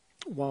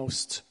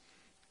 whilst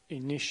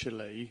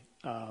initially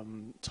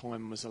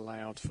time was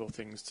allowed for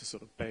things to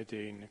sort of bed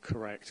in,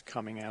 correct,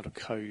 coming out of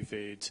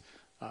COVID,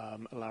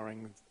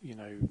 allowing, you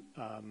know,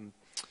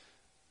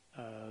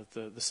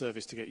 the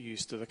service to get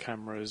used to the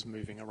cameras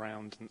moving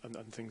around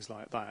and things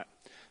like that.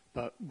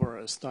 But we're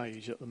at a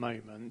stage at the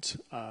moment,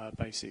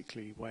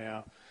 basically,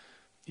 where,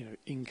 you know,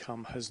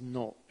 income has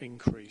not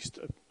increased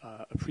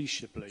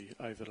appreciably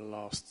over the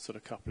last sort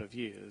of couple of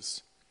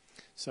years.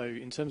 So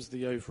in terms of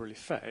the overall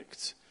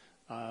effect,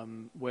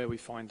 where we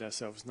find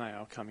ourselves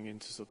now coming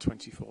into sort of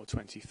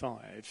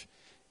 24-25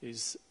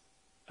 is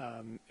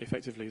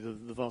effectively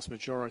the vast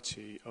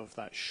majority of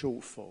that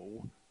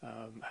shortfall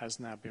has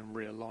now been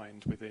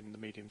realigned within the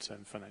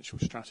medium-term financial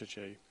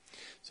strategy.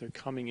 So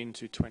coming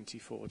into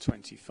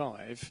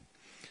 24-25,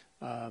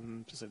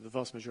 so the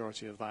vast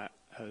majority of that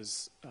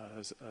has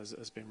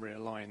been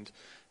realigned.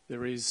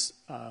 There is,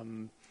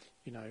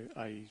 you know,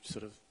 a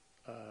sort of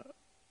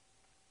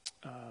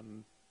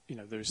you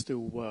know, there is still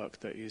work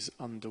that is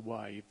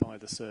underway by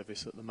the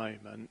service at the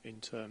moment in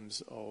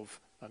terms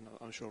of, and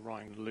I'm sure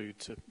Ryan will allude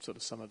to sort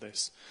of some of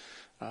this,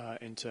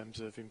 in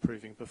terms of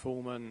improving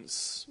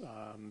performance,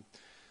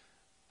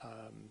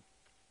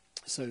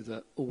 so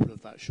that all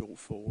of that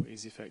shortfall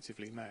is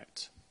effectively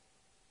met.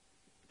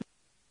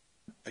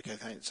 Okay,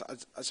 thanks.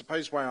 I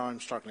suppose where I'm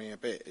struggling a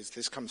bit is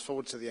this comes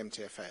forward to the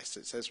MTFS.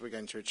 It says we're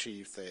going to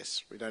achieve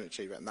this, we don't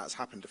achieve it, and that's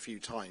happened a few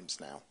times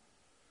now.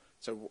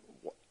 So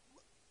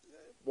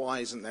why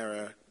isn't there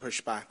a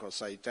pushback or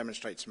say,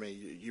 demonstrate to me?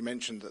 You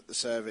mentioned that the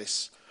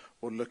service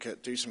will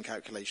do some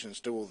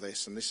calculations, do all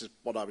this, and this is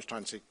what I was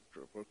trying to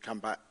come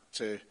back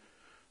to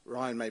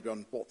Ryan maybe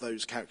on what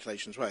those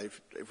calculations were.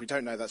 If we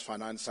don't know, that's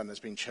fine. I understand there's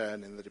been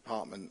churn in the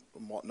department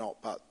and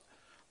whatnot, but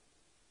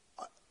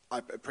I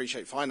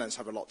appreciate finance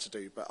have a lot to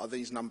do, but are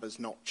these numbers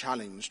not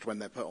challenged when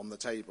they're put on the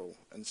table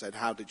and said,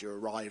 how did you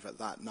arrive at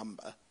that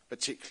number,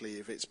 particularly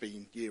if it's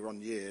been year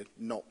on year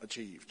not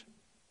achieved?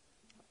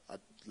 I'd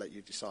let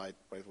you decide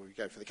whether we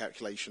go for the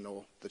calculation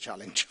or the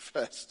challenge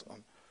first.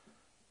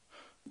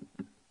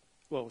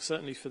 Well,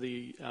 certainly for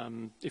the,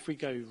 if we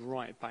go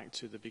right back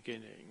to the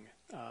beginning,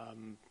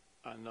 and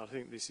I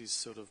think this is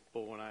sort of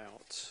borne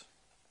out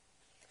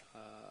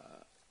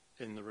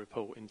in the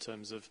report in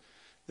terms of,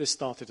 this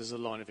started as a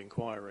line of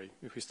inquiry.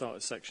 If we start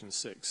at section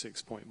 6,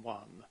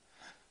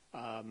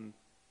 6.1,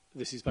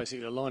 this is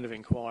basically a line of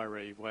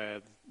inquiry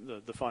where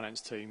the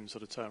finance team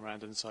sort of turn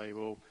around and say,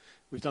 well,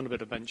 we've done a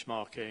bit of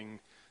benchmarking.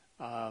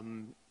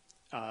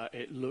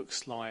 It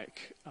looks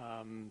like,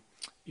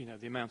 you know,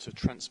 the amount of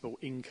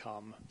transport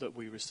income that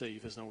we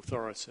receive as an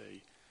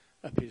authority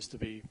appears to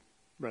be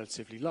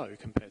relatively low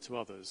compared to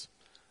others.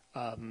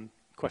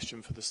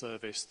 Question for the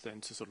service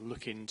then to sort of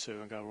look into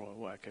and go,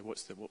 well, okay,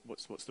 what's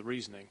the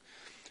reasoning?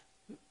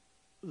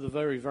 The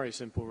very, very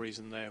simple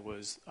reason there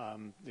was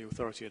the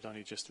authority had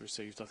only just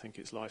received, I think,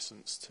 its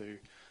licence to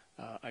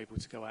able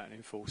to go out and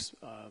enforce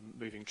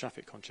moving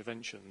traffic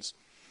contraventions.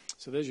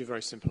 So there's your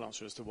very simple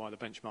answer as to why the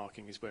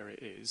benchmarking is where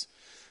it is.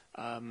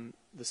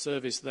 The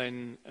service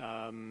then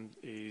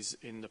is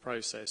in the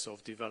process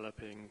of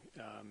developing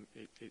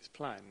its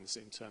plans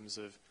in terms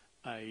of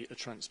a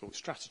transport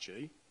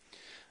strategy,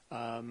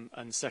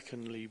 and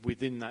secondly,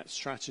 within that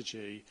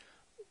strategy,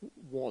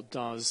 what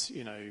does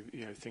you know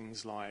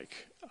things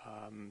like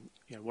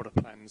what are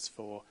plans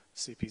for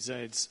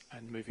CPZs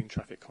and moving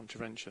traffic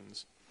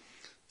contraventions.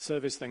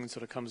 Service then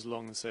sort of comes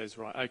along and says,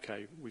 right,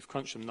 okay, we've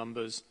crunched some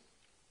numbers.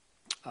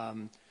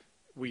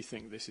 We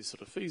think this is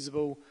sort of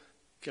feasible.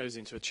 Goes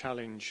into a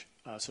challenge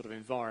sort of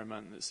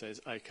environment that says,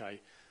 okay,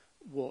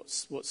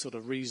 what's sort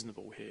of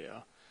reasonable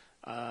here?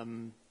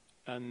 And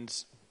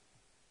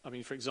I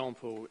mean, for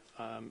example,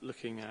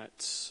 looking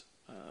at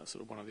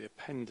sort of one of the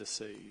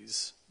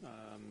appendices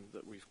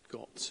that we've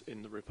got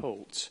in the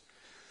report.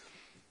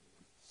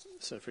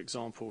 So, for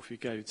example, if you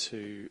go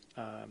to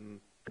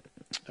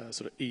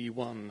sort of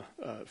E1,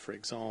 for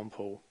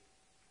example,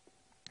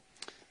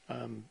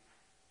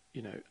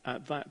 you know,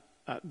 at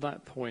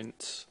that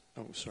point,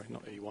 oh, sorry,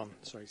 not E1,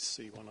 sorry,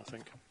 C1, I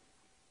think.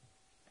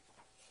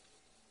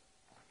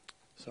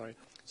 Sorry,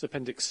 it's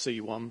Appendix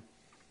C1.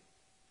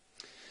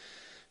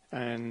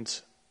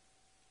 And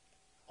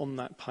on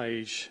that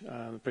page,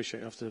 I appreciate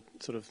you have to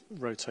sort of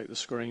rotate the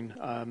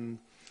screen.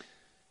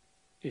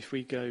 If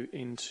we go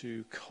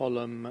into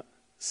column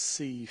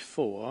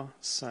C4,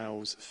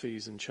 sales,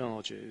 fees and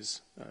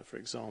charges, for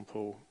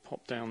example,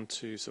 pop down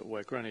to sort of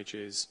where Greenwich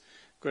is.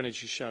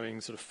 Greenwich is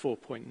showing sort of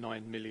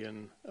 4.9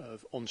 million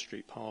of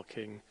on-street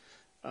parking.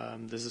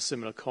 There's a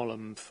similar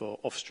column for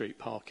off-street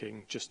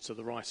parking just to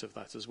the right of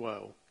that as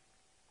well.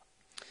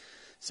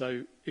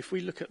 So if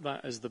we look at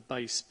that as the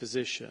base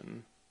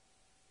position,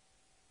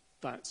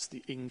 that's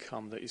the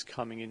income that is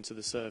coming into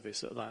the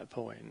service at that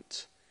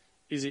point.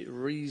 Is it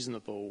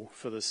reasonable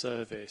for the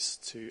service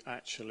to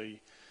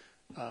actually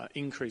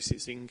increase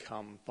its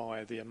income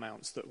by the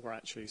amounts that were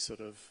actually sort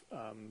of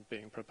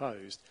being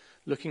proposed?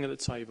 Looking at the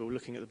table,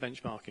 looking at the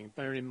benchmarking,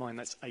 bearing in mind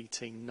that's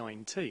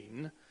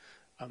 18-19,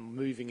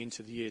 moving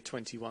into the year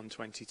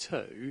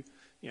 21-22,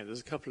 there's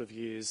a couple of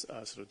years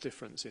sort of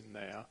difference in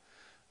there.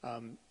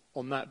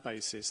 On that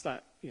basis,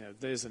 that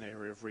there's an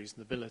area of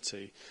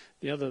reasonability.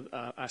 The other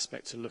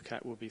aspect to look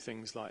at will be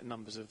things like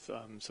numbers of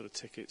sort of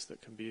tickets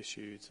that can be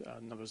issued,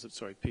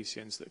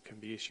 PCNs that can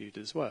be issued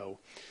as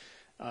well.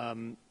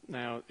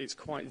 Now, it's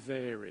quite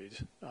varied.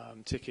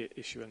 Ticket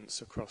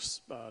issuance across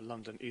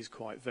London is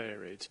quite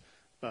varied,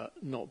 but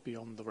not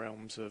beyond the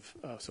realms of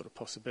sort of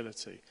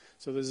possibility.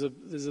 So there's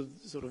a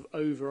sort of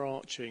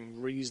overarching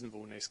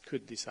reasonableness.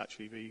 Could this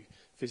actually be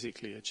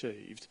physically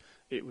achieved?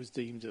 It was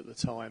deemed at the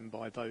time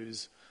by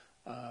those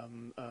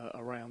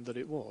around that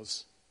it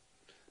was.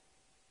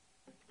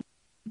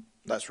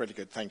 That's really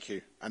good, thank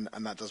you. And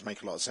that does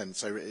make a lot of sense.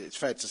 So it's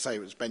fair to say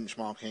it was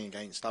benchmarking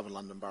against other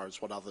London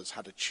boroughs, what others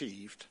had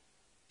achieved,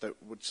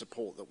 that would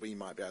support that we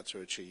might be able to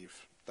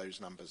achieve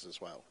those numbers as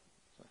well.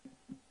 So.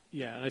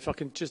 Yeah, and if I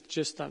can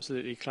just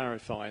absolutely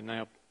clarify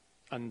now,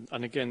 and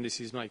again, this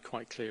is made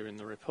quite clear in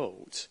the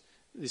report,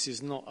 this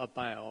is not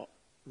about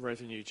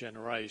revenue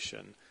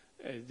generation.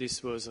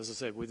 This was, as I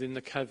said, within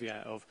the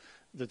caveat of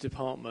the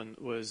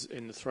department was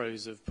in the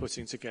throes of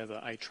putting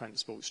together a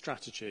transport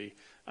strategy,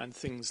 and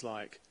things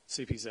like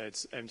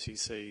CPZs,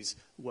 MTCs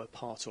were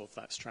part of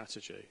that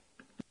strategy.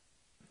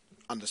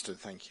 Understood,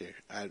 thank you.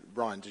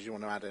 Ryan, did you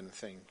want to add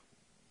anything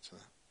to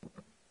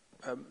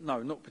that?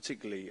 No, not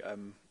particularly.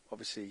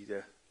 Obviously,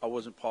 I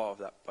wasn't part of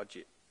that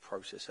budget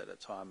process at the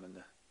time and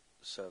the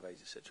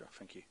surveys, etc.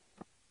 Thank you.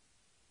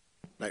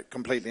 No,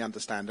 completely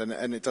understand.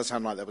 And it does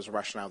sound like there was a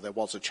rationale. There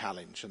was a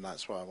challenge, and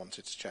that's why I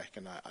wanted to check.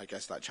 And I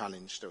guess that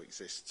challenge still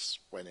exists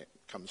when it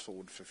comes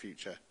forward for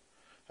future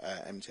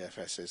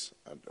MTFSs,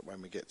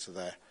 when we get to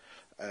there.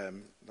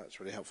 That's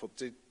really helpful.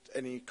 Did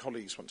any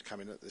colleagues want to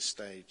come in at this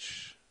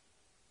stage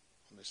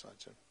on this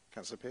item?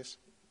 Councillor Pearce?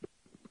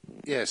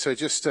 Yeah, so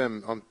just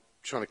I'm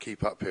trying to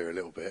keep up here a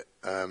little bit.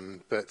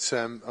 But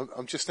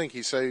I'm just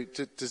thinking, so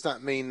does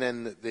that mean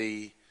then that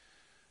the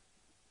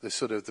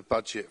sort of the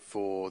budget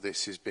for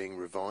this is being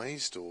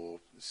revised, or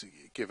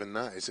given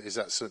that is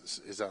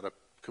that a,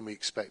 can we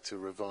expect a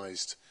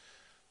revised,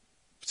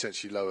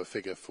 potentially lower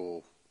figure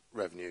for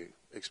revenue,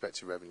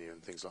 expected revenue,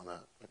 and things like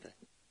that? Okay.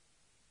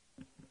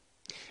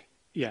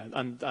 Yeah,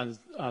 and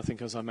I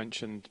think, as I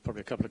mentioned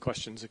probably a couple of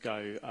questions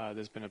ago,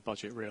 there's been a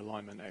budget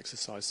realignment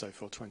exercise so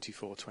for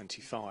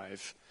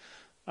 24-25.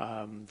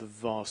 The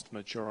vast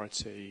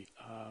majority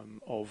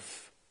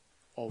of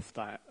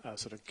that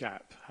sort of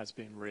gap has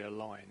been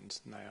realigned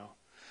now.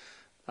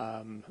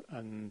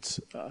 And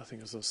I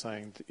think, as I was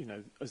saying,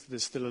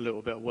 there's still a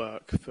little bit of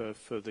work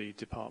for the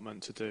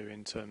department to do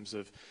in terms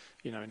of,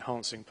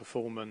 enhancing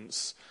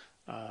performance,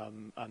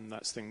 and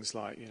that's things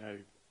like,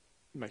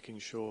 making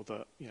sure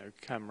that,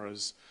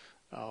 cameras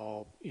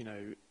are,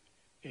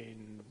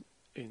 in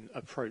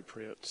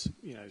appropriate,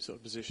 sort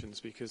of positions,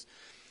 because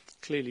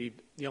clearly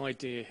the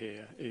idea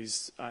here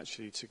is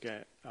actually to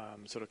get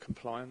sort of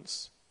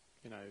compliance.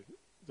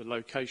 The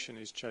location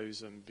is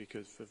chosen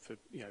because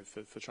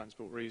for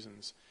transport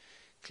reasons.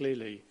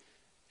 Clearly,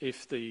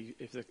 if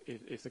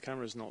the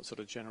camera is not sort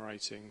of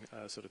generating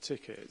sort of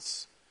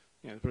tickets,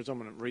 the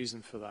predominant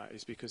reason for that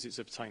is because it's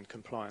obtained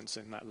compliance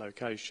in that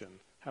location.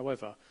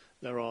 However,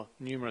 there are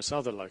numerous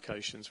other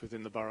locations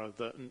within the borough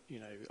that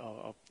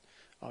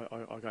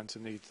are going to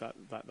need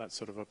that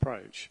sort of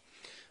approach.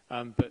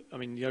 But I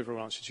mean, the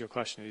overall answer to your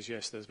question is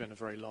yes. There's been a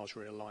very large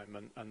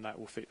realignment, and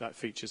that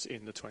features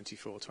in the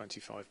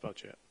 24-25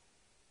 budget.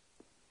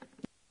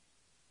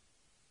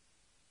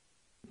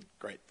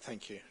 Great,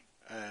 thank you.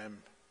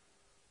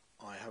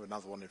 I have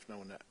another one if no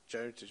one...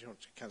 Joe, did you want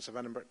to... Councillor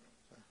Vandenbroek?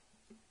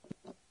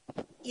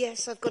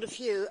 Yes, I've got a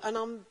few, and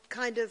I'm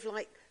kind of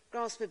like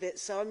grasp a bit,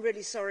 so I'm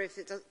really sorry if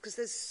it does, because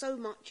there's so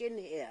much in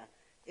here.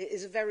 It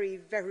is a very,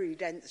 very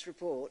dense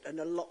report and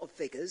a lot of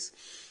figures.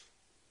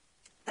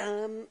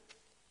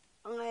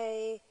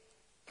 A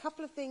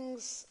couple of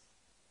things,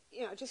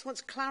 I just want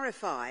to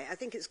clarify. I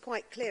think it's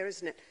quite clear,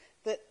 isn't it,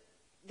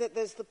 that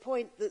there's the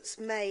point that's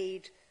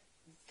made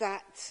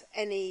that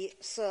any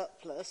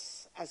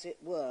surplus, as it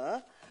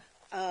were,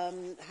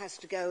 has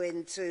to go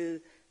into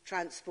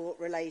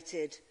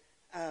transport-related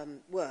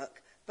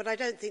work. But I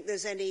don't think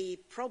there's any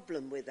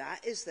problem with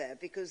that, is there?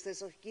 Because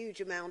there's a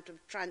huge amount of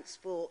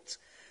transport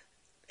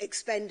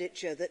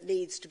expenditure that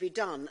needs to be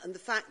done, and the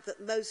fact that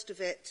most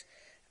of it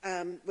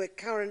we're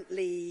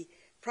currently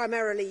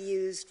primarily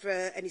used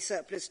for any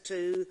surplus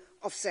to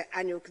offset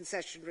annual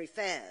concessionary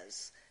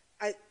fares.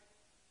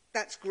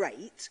 That's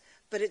great,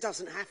 but it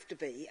doesn't have to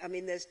be. I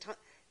mean,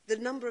 the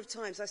number of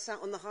times I sat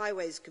on the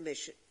Highways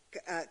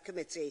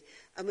Committee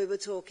and we were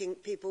talking,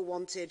 people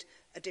wanted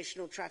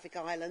additional traffic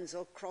islands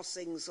or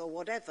crossings or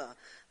whatever,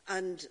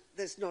 and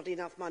there's not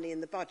enough money in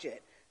the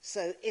budget.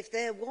 So if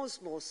there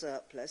was more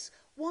surplus,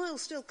 while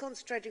still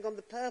concentrating on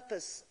the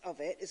purpose of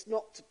it, is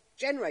not to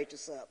generate a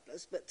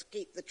surplus, but to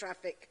keep the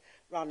traffic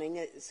running,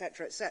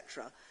 etc.,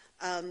 etc.,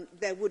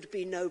 there would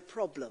be no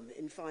problem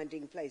in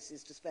finding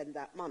places to spend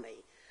that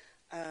money.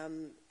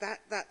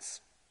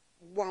 That's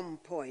one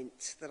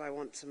point that I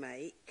want to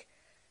make.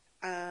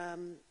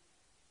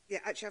 Yeah,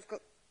 actually, I've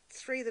got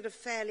three that are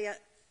fairly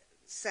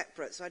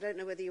separate, so I don't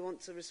know whether you want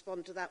to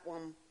respond to that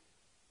one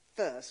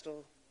first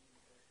or...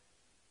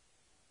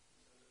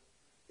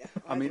 Yeah,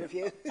 I mean,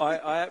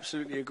 I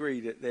absolutely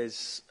agree that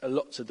there's a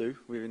lot to do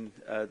within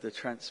the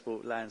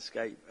transport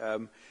landscape.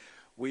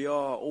 We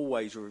are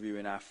always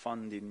reviewing our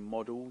funding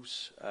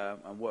models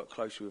and work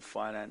closely with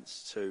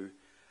finance to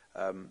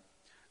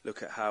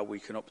look at how we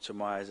can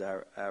optimise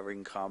our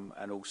income,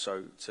 and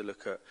also to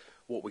look at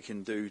what we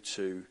can do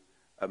to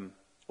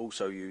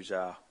also use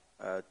our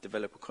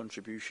developer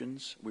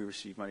contributions. We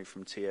receive money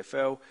from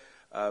TfL.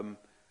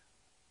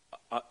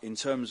 In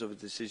terms of a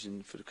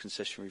decision for the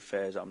concessionary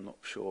fares, I'm not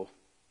sure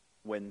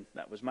when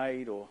that was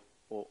made, or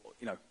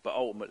you know, but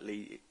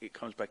ultimately it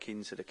comes back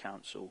into the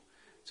council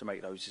to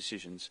make those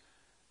decisions.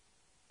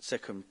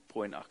 Second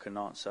point I can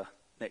answer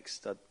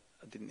next. I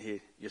didn't hear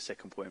your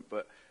second point,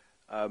 but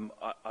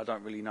I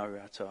don't really know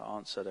how to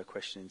answer the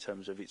question in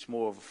terms of, it's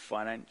more of a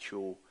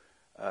financial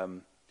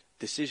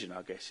decision,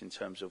 I guess, in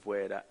terms of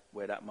where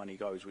that money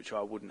goes, which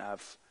I wouldn't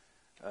have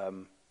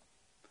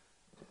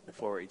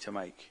authority to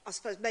make. I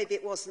suppose maybe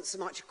it wasn't so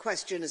much a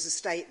question as a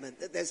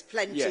statement, that there's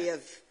plenty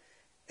of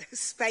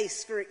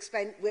space for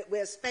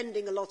we're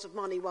spending a lot of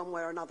money one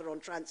way or another on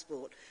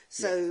transport.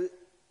 So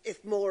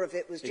if more of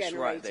it was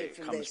generated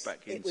from this,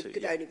 it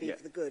could only be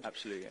for the good.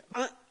 Absolutely.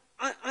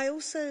 I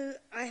also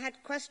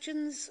had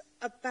questions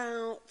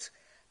about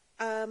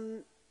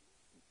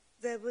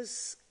there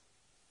was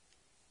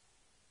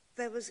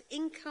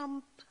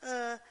income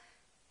per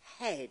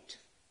head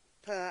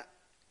per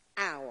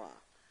hour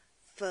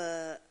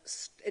for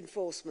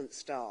enforcement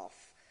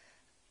staff,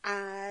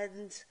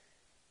 and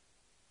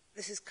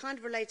this is kind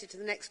of related to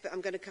the next bit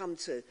I'm going to come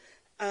to.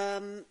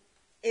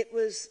 It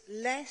was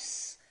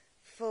less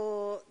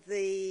for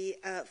the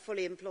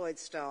fully employed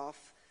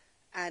staff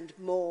and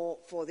more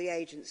for the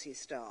agency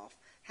staff.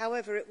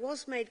 However, it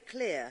was made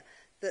clear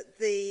that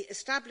the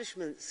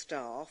establishment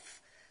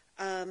staff,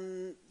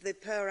 the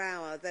per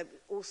hour, they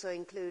also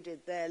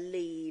included their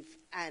leave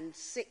and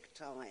sick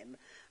time.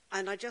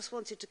 And I just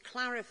wanted to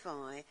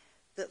clarify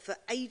that for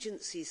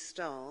agency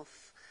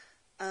staff,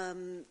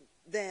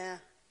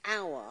 their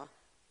hour,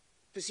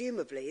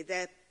 presumably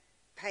they're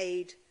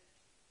paid,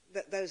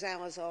 that those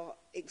hours are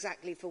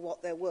exactly for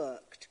what they're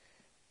worked.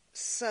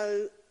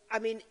 So, I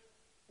mean,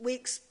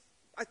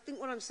 I think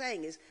what I'm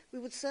saying is we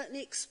would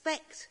certainly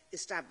expect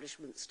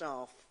establishment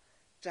staff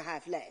to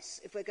have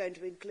less if we're going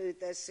to include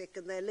their sick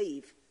and their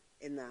leave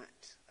in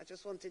that. I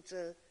just wanted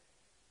to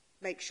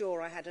make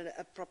sure I had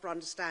a proper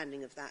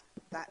understanding of that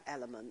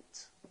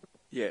element.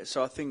 Yeah,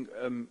 so I think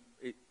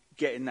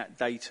getting that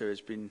data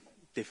has been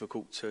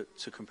difficult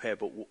to compare,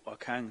 but what I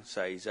can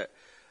say is that,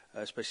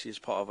 especially as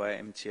part of our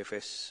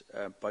MTFS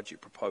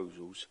budget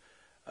proposals,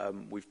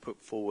 we've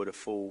put forward a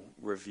full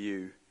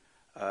review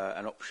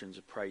and options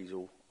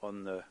appraisal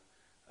on the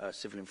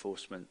civil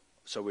enforcement.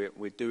 So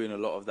we're doing a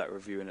lot of that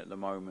reviewing at the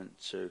moment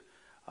to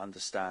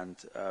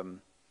understand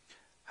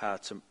how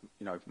to,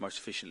 you know, most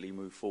efficiently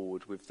move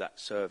forward with that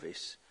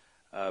service.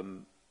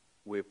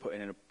 We're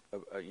putting in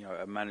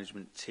a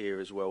management tier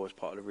as well as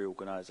part of the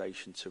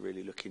reorganisation to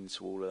really look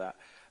into all of that,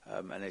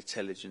 and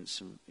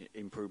intelligence and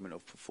improvement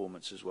of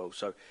performance as well.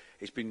 So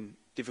it's been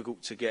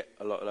difficult to get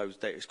a lot of those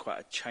data. It's quite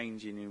a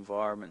changing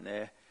environment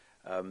there.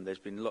 There's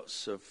been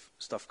lots of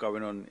stuff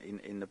going on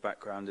in the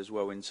background as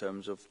well in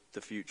terms of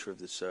the future of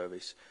the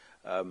service.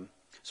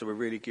 So we're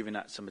really giving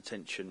that some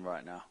attention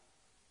right now.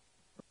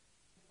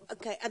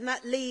 Okay, and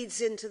that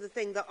leads into the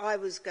thing that I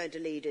was going to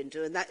lead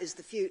into, and that is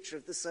the future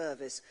of the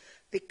service.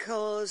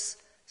 Because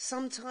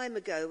some time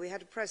ago we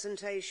had a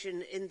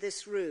presentation in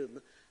this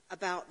room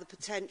about the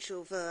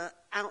potential for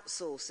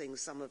outsourcing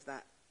some of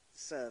that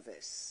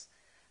service.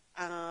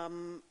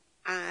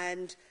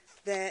 And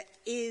there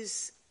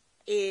is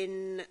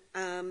in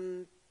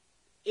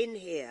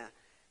here,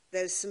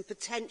 there's some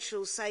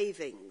potential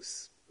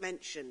savings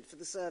mentioned for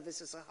the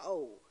service as a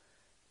whole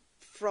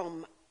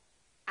from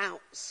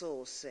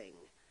outsourcing.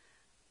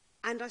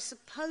 And I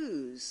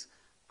suppose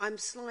I'm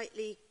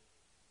slightly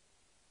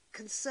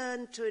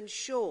concerned to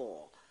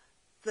ensure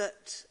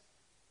that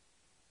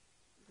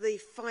the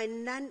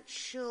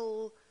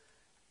financial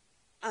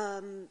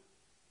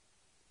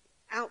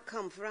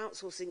outcome for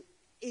outsourcing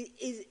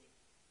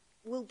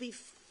will be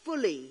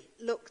fully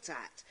looked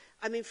at.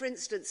 I mean, for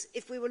instance,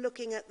 if we were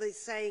looking at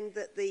saying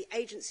that the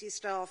agency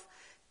staff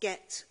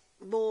get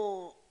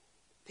more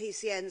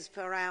PCNs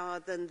per hour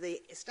than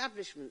the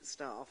establishment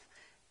staff,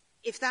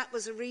 if that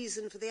was a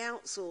reason for the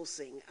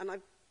outsourcing, and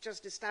I've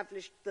just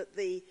established that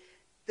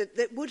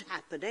that would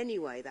happen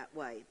anyway that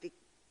way,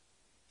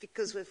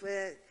 because if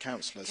we're...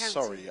 Councillor,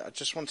 sorry, I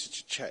just wanted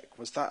to check.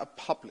 Was that a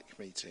public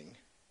meeting?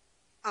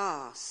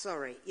 Ah,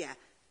 sorry, yeah.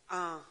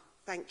 Ah,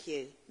 thank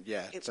you.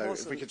 Yeah, it so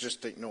wasn't. if we could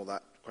just ignore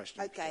that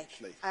question. Okay,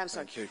 I'm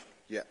sorry. Thank you.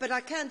 Yeah. But I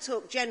can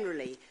talk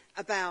generally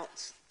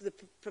about the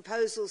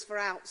proposals for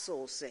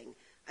outsourcing,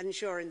 and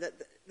ensuring that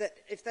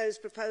if those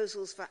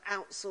proposals for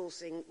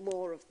outsourcing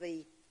more of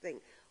the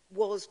thing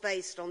was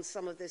based on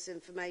some of this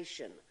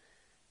information,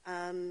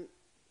 I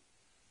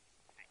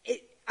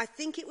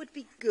think it would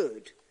be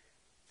good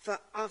for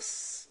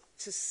us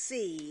to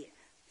see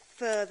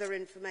further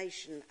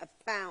information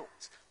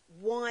about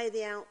why the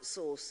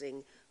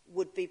outsourcing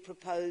would be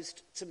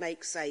proposed to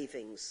make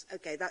savings.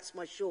 Okay, that's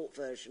my short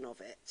version of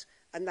it,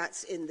 and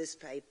that's in this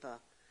paper.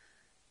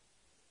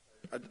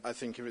 I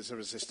think if it's a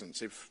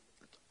resistance, if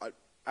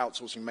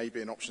outsourcing may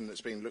be an option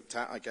that's being looked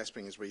at, I guess,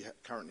 being as we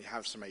currently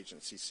have some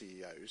agency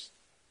CEOs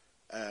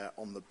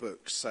on the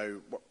books.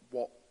 So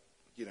what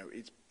you know,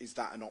 is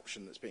that an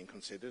option that's being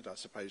considered, I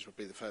suppose, would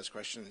be the first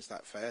question. Is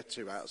that fair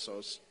to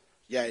outsource?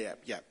 Yeah,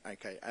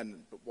 okay.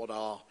 And what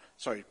are,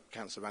 sorry,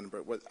 Councillor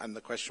Vandenbroek, and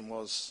the question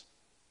was,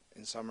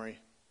 in summary?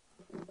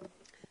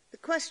 The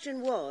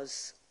question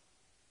was,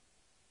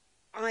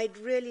 I'd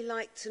really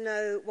like to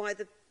know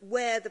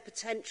where the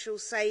potential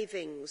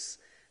savings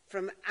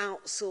from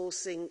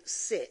outsourcing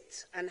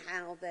sit and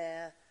how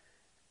they're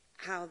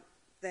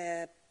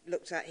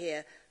looked at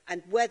here,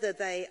 and whether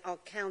they are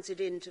counted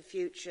into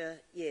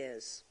future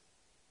years.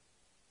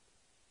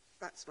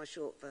 That's my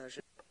short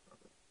version.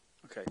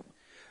 Okay.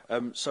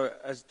 So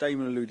as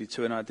Damon alluded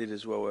to, and I did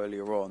as well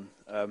earlier on,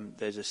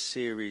 there's a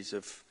series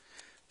of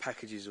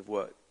packages of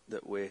work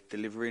that we're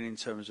delivering in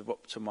terms of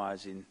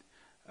optimising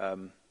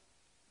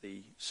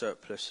the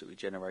surplus that we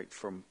generate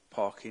from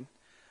parking.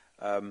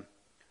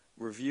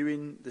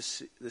 Reviewing the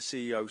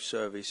CEO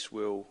service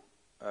will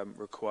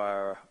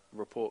require a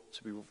report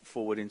to be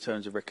forward in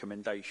terms of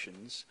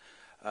recommendations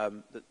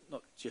that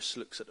not just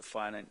looks at the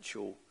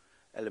financial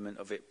element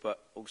of it, but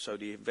also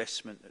the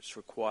investment that's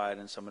required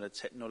and some of the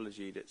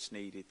technology that's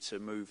needed to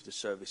move the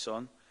service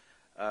on.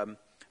 And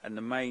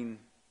the main,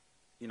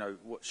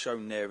 what's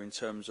shown there in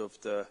terms of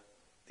the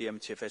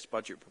MTFS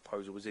budget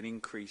proposal was an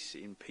increase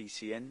in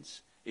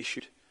PCNs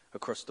issued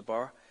across the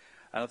borough.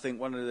 And I think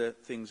one of the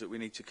things that we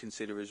need to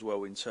consider as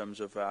well in terms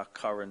of our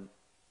current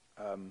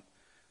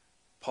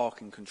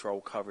parking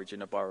control coverage in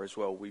the borough as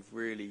well, we've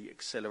really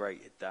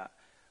accelerated that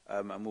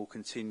and we'll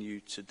continue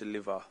to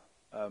deliver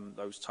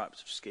those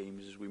types of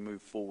schemes as we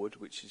move forward,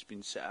 which has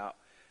been set out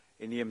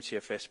in the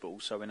MTFS but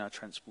also in our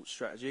transport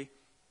strategy.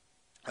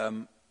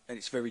 And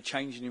it's a very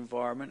changing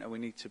environment, and we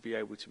need to be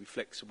able to be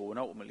flexible and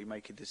ultimately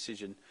make a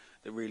decision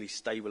that really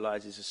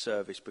stabilises the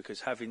service,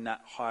 because having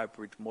that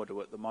hybrid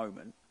model at the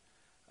moment,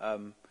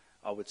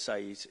 I would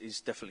say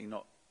is definitely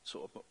not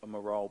sort of a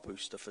morale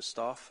booster for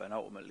staff, and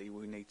ultimately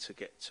we need to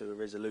get to a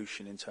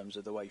resolution in terms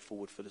of the way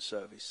forward for the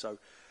service. So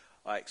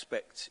I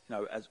expect,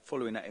 as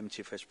following that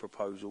MTFS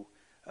proposal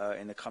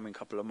in the coming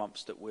couple of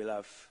months, that we'll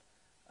have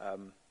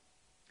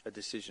a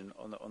decision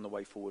on the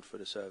way forward for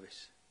the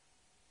service.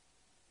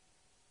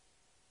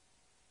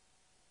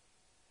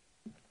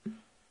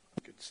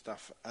 Good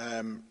stuff.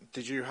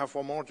 Did you have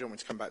one more? Do you want me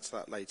to come back to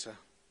that later?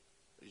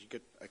 Are you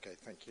good? Okay,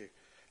 thank you.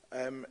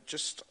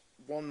 Just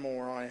one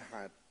more I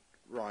had,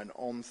 Ryan,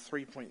 on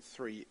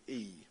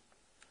 3.3E,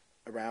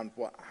 around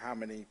how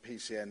many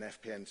PCN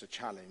FPNs are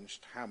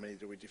challenged, how many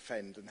do we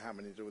defend, and how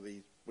many do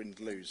we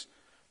win-lose?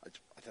 I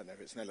don't know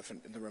if it's an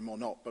elephant in the room or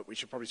not, but we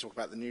should probably talk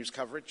about the news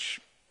coverage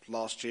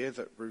last year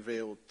that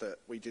revealed that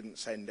we didn't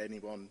send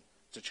anyone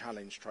to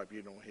challenge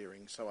tribunal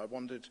hearings. So I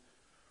wondered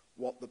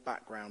what the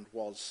background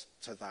was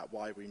to that,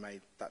 why we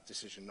made that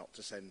decision not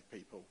to send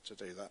people to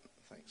do that.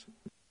 Thanks.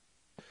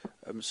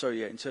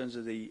 In terms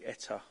of the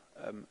ETA,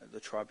 the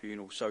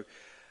tribunal, so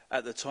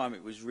at the time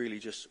it was really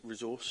just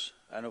resource,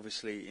 and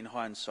obviously in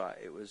hindsight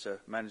it was a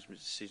management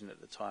decision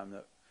at the time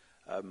that,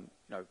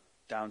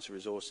 down to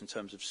resource in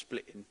terms of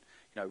splitting,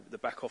 the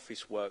back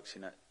office works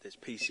in that there's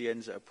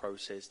PCNs that are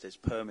processed, there's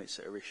permits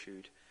that are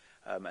issued,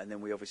 and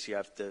then we obviously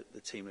have the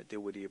team that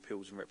deal with the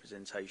appeals and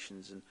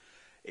representations, and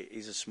it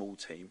is a small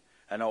team,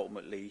 and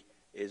ultimately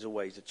there's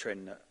always a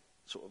trend that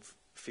sort of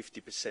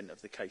 50%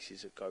 of the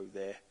cases that go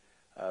there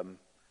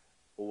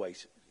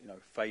always,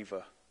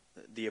 favour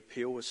the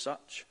appeal as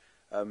such.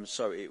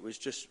 So it was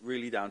just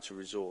really down to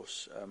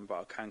resource, but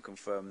I can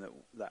confirm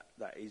that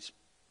is,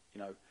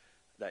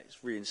 that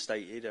it's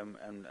reinstated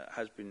and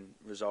has been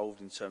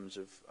resolved in terms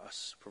of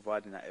us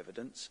providing that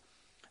evidence,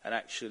 and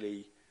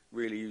actually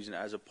really using it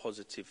as a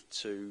positive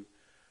to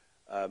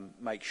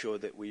make sure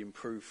that we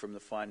improve from the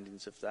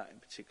findings of that, in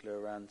particular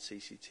around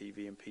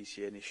CCTV and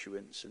PCN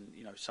issuance. And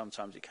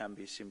sometimes it can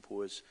be as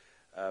simple as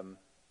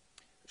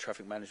a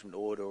traffic management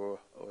order or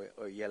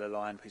a yellow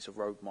line piece of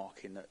road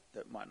marking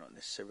that might not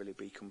necessarily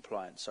be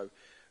compliant. So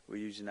we're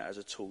using that as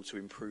a tool to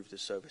improve the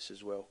service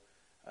as well.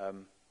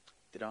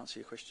 Did I answer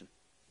your question?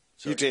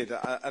 Sorry. You did,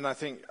 and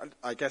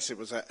I guess it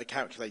was a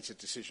calculated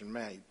decision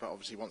made, but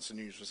obviously once the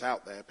news was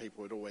out there,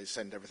 people would always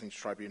send everything to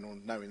tribunal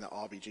knowing that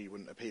RBG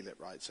wouldn't appeal it,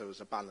 right? So there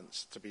was a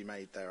balance to be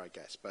made there, I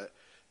guess. But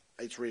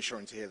it's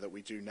reassuring to hear that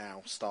we do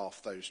now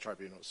staff those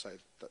tribunals, so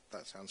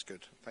that sounds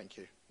good. Thank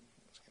you.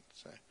 That's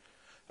good.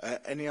 So,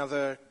 any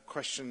other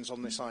questions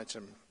on this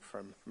item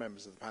from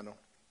members of the panel?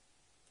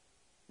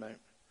 No?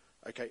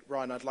 Okay,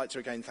 Ryan, I'd like to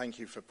again thank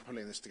you for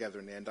pulling this together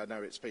in the end. I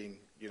know it's been,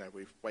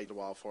 we've waited a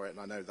while for it, and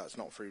I know that's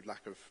not through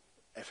lack of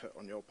effort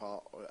on your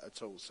part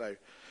at all. So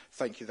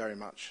thank you very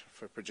much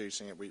for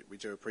producing it. We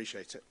do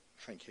appreciate it.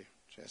 Thank you.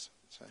 Cheers.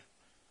 So,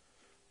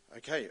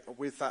 okay,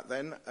 with that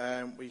then,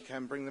 we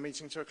can bring the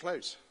meeting to a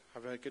close.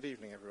 Have a good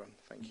evening, everyone.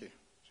 Thank you.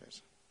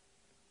 Cheers.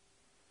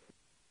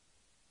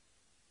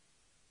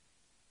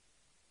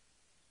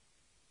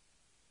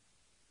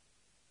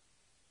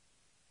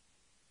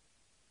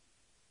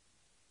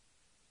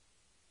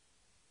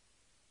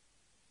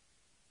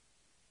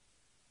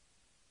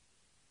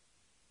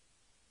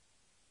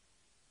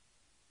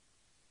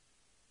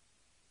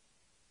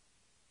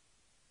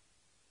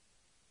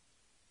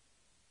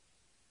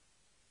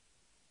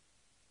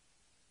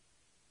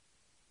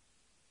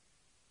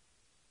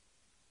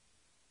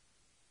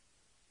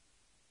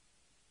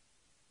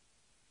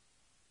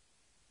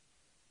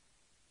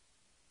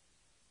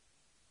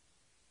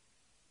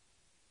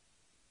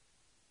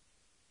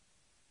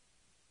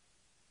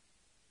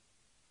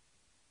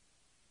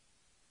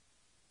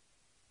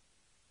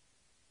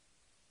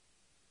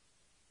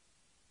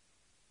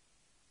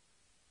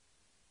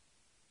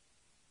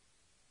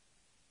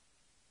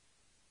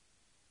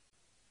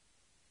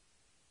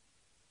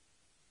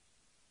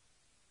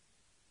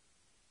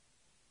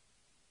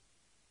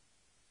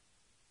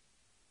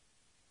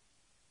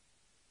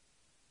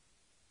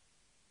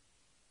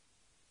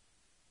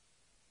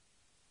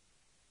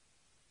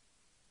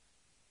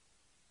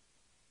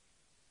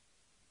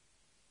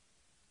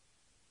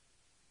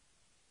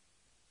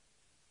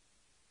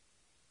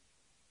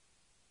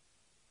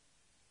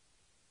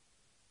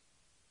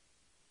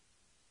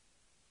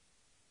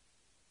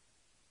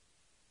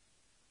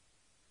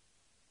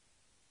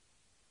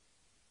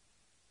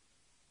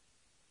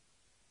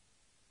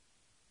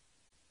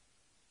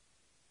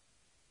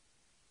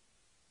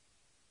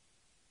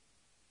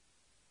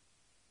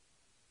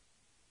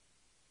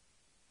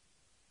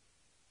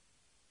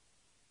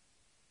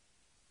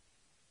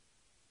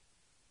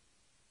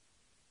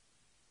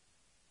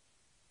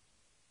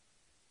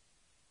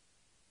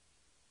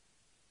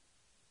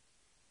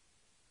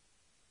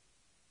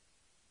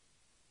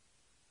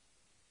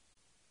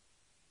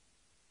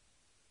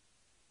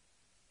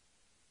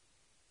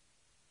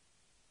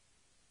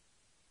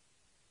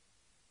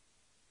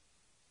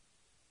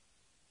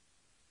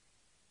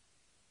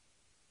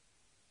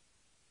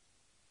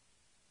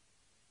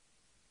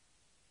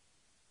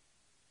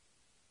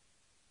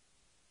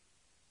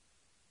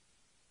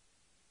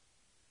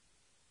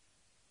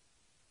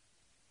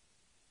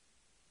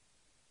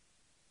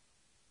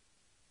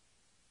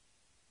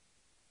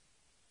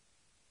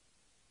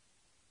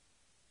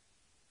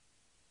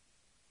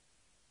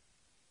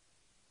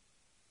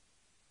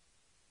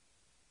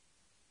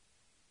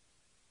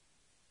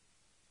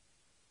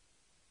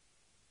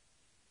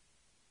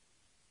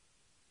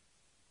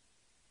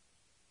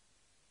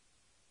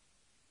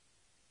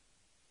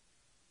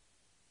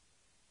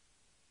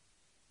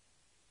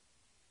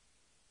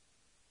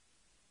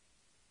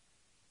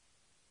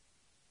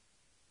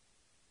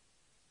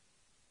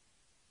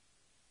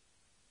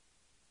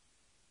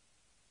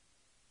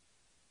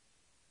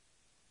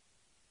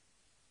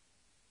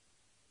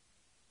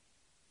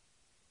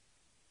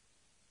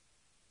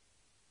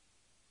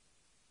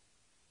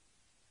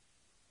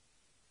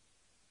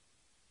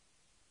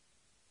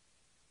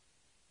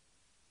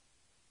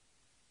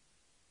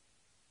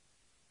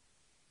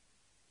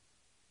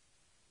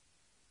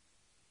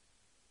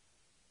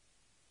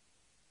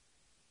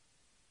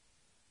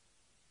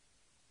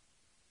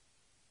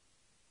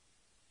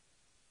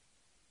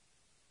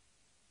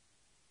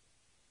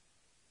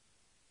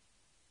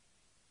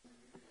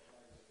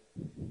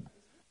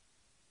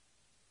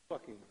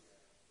 Fucking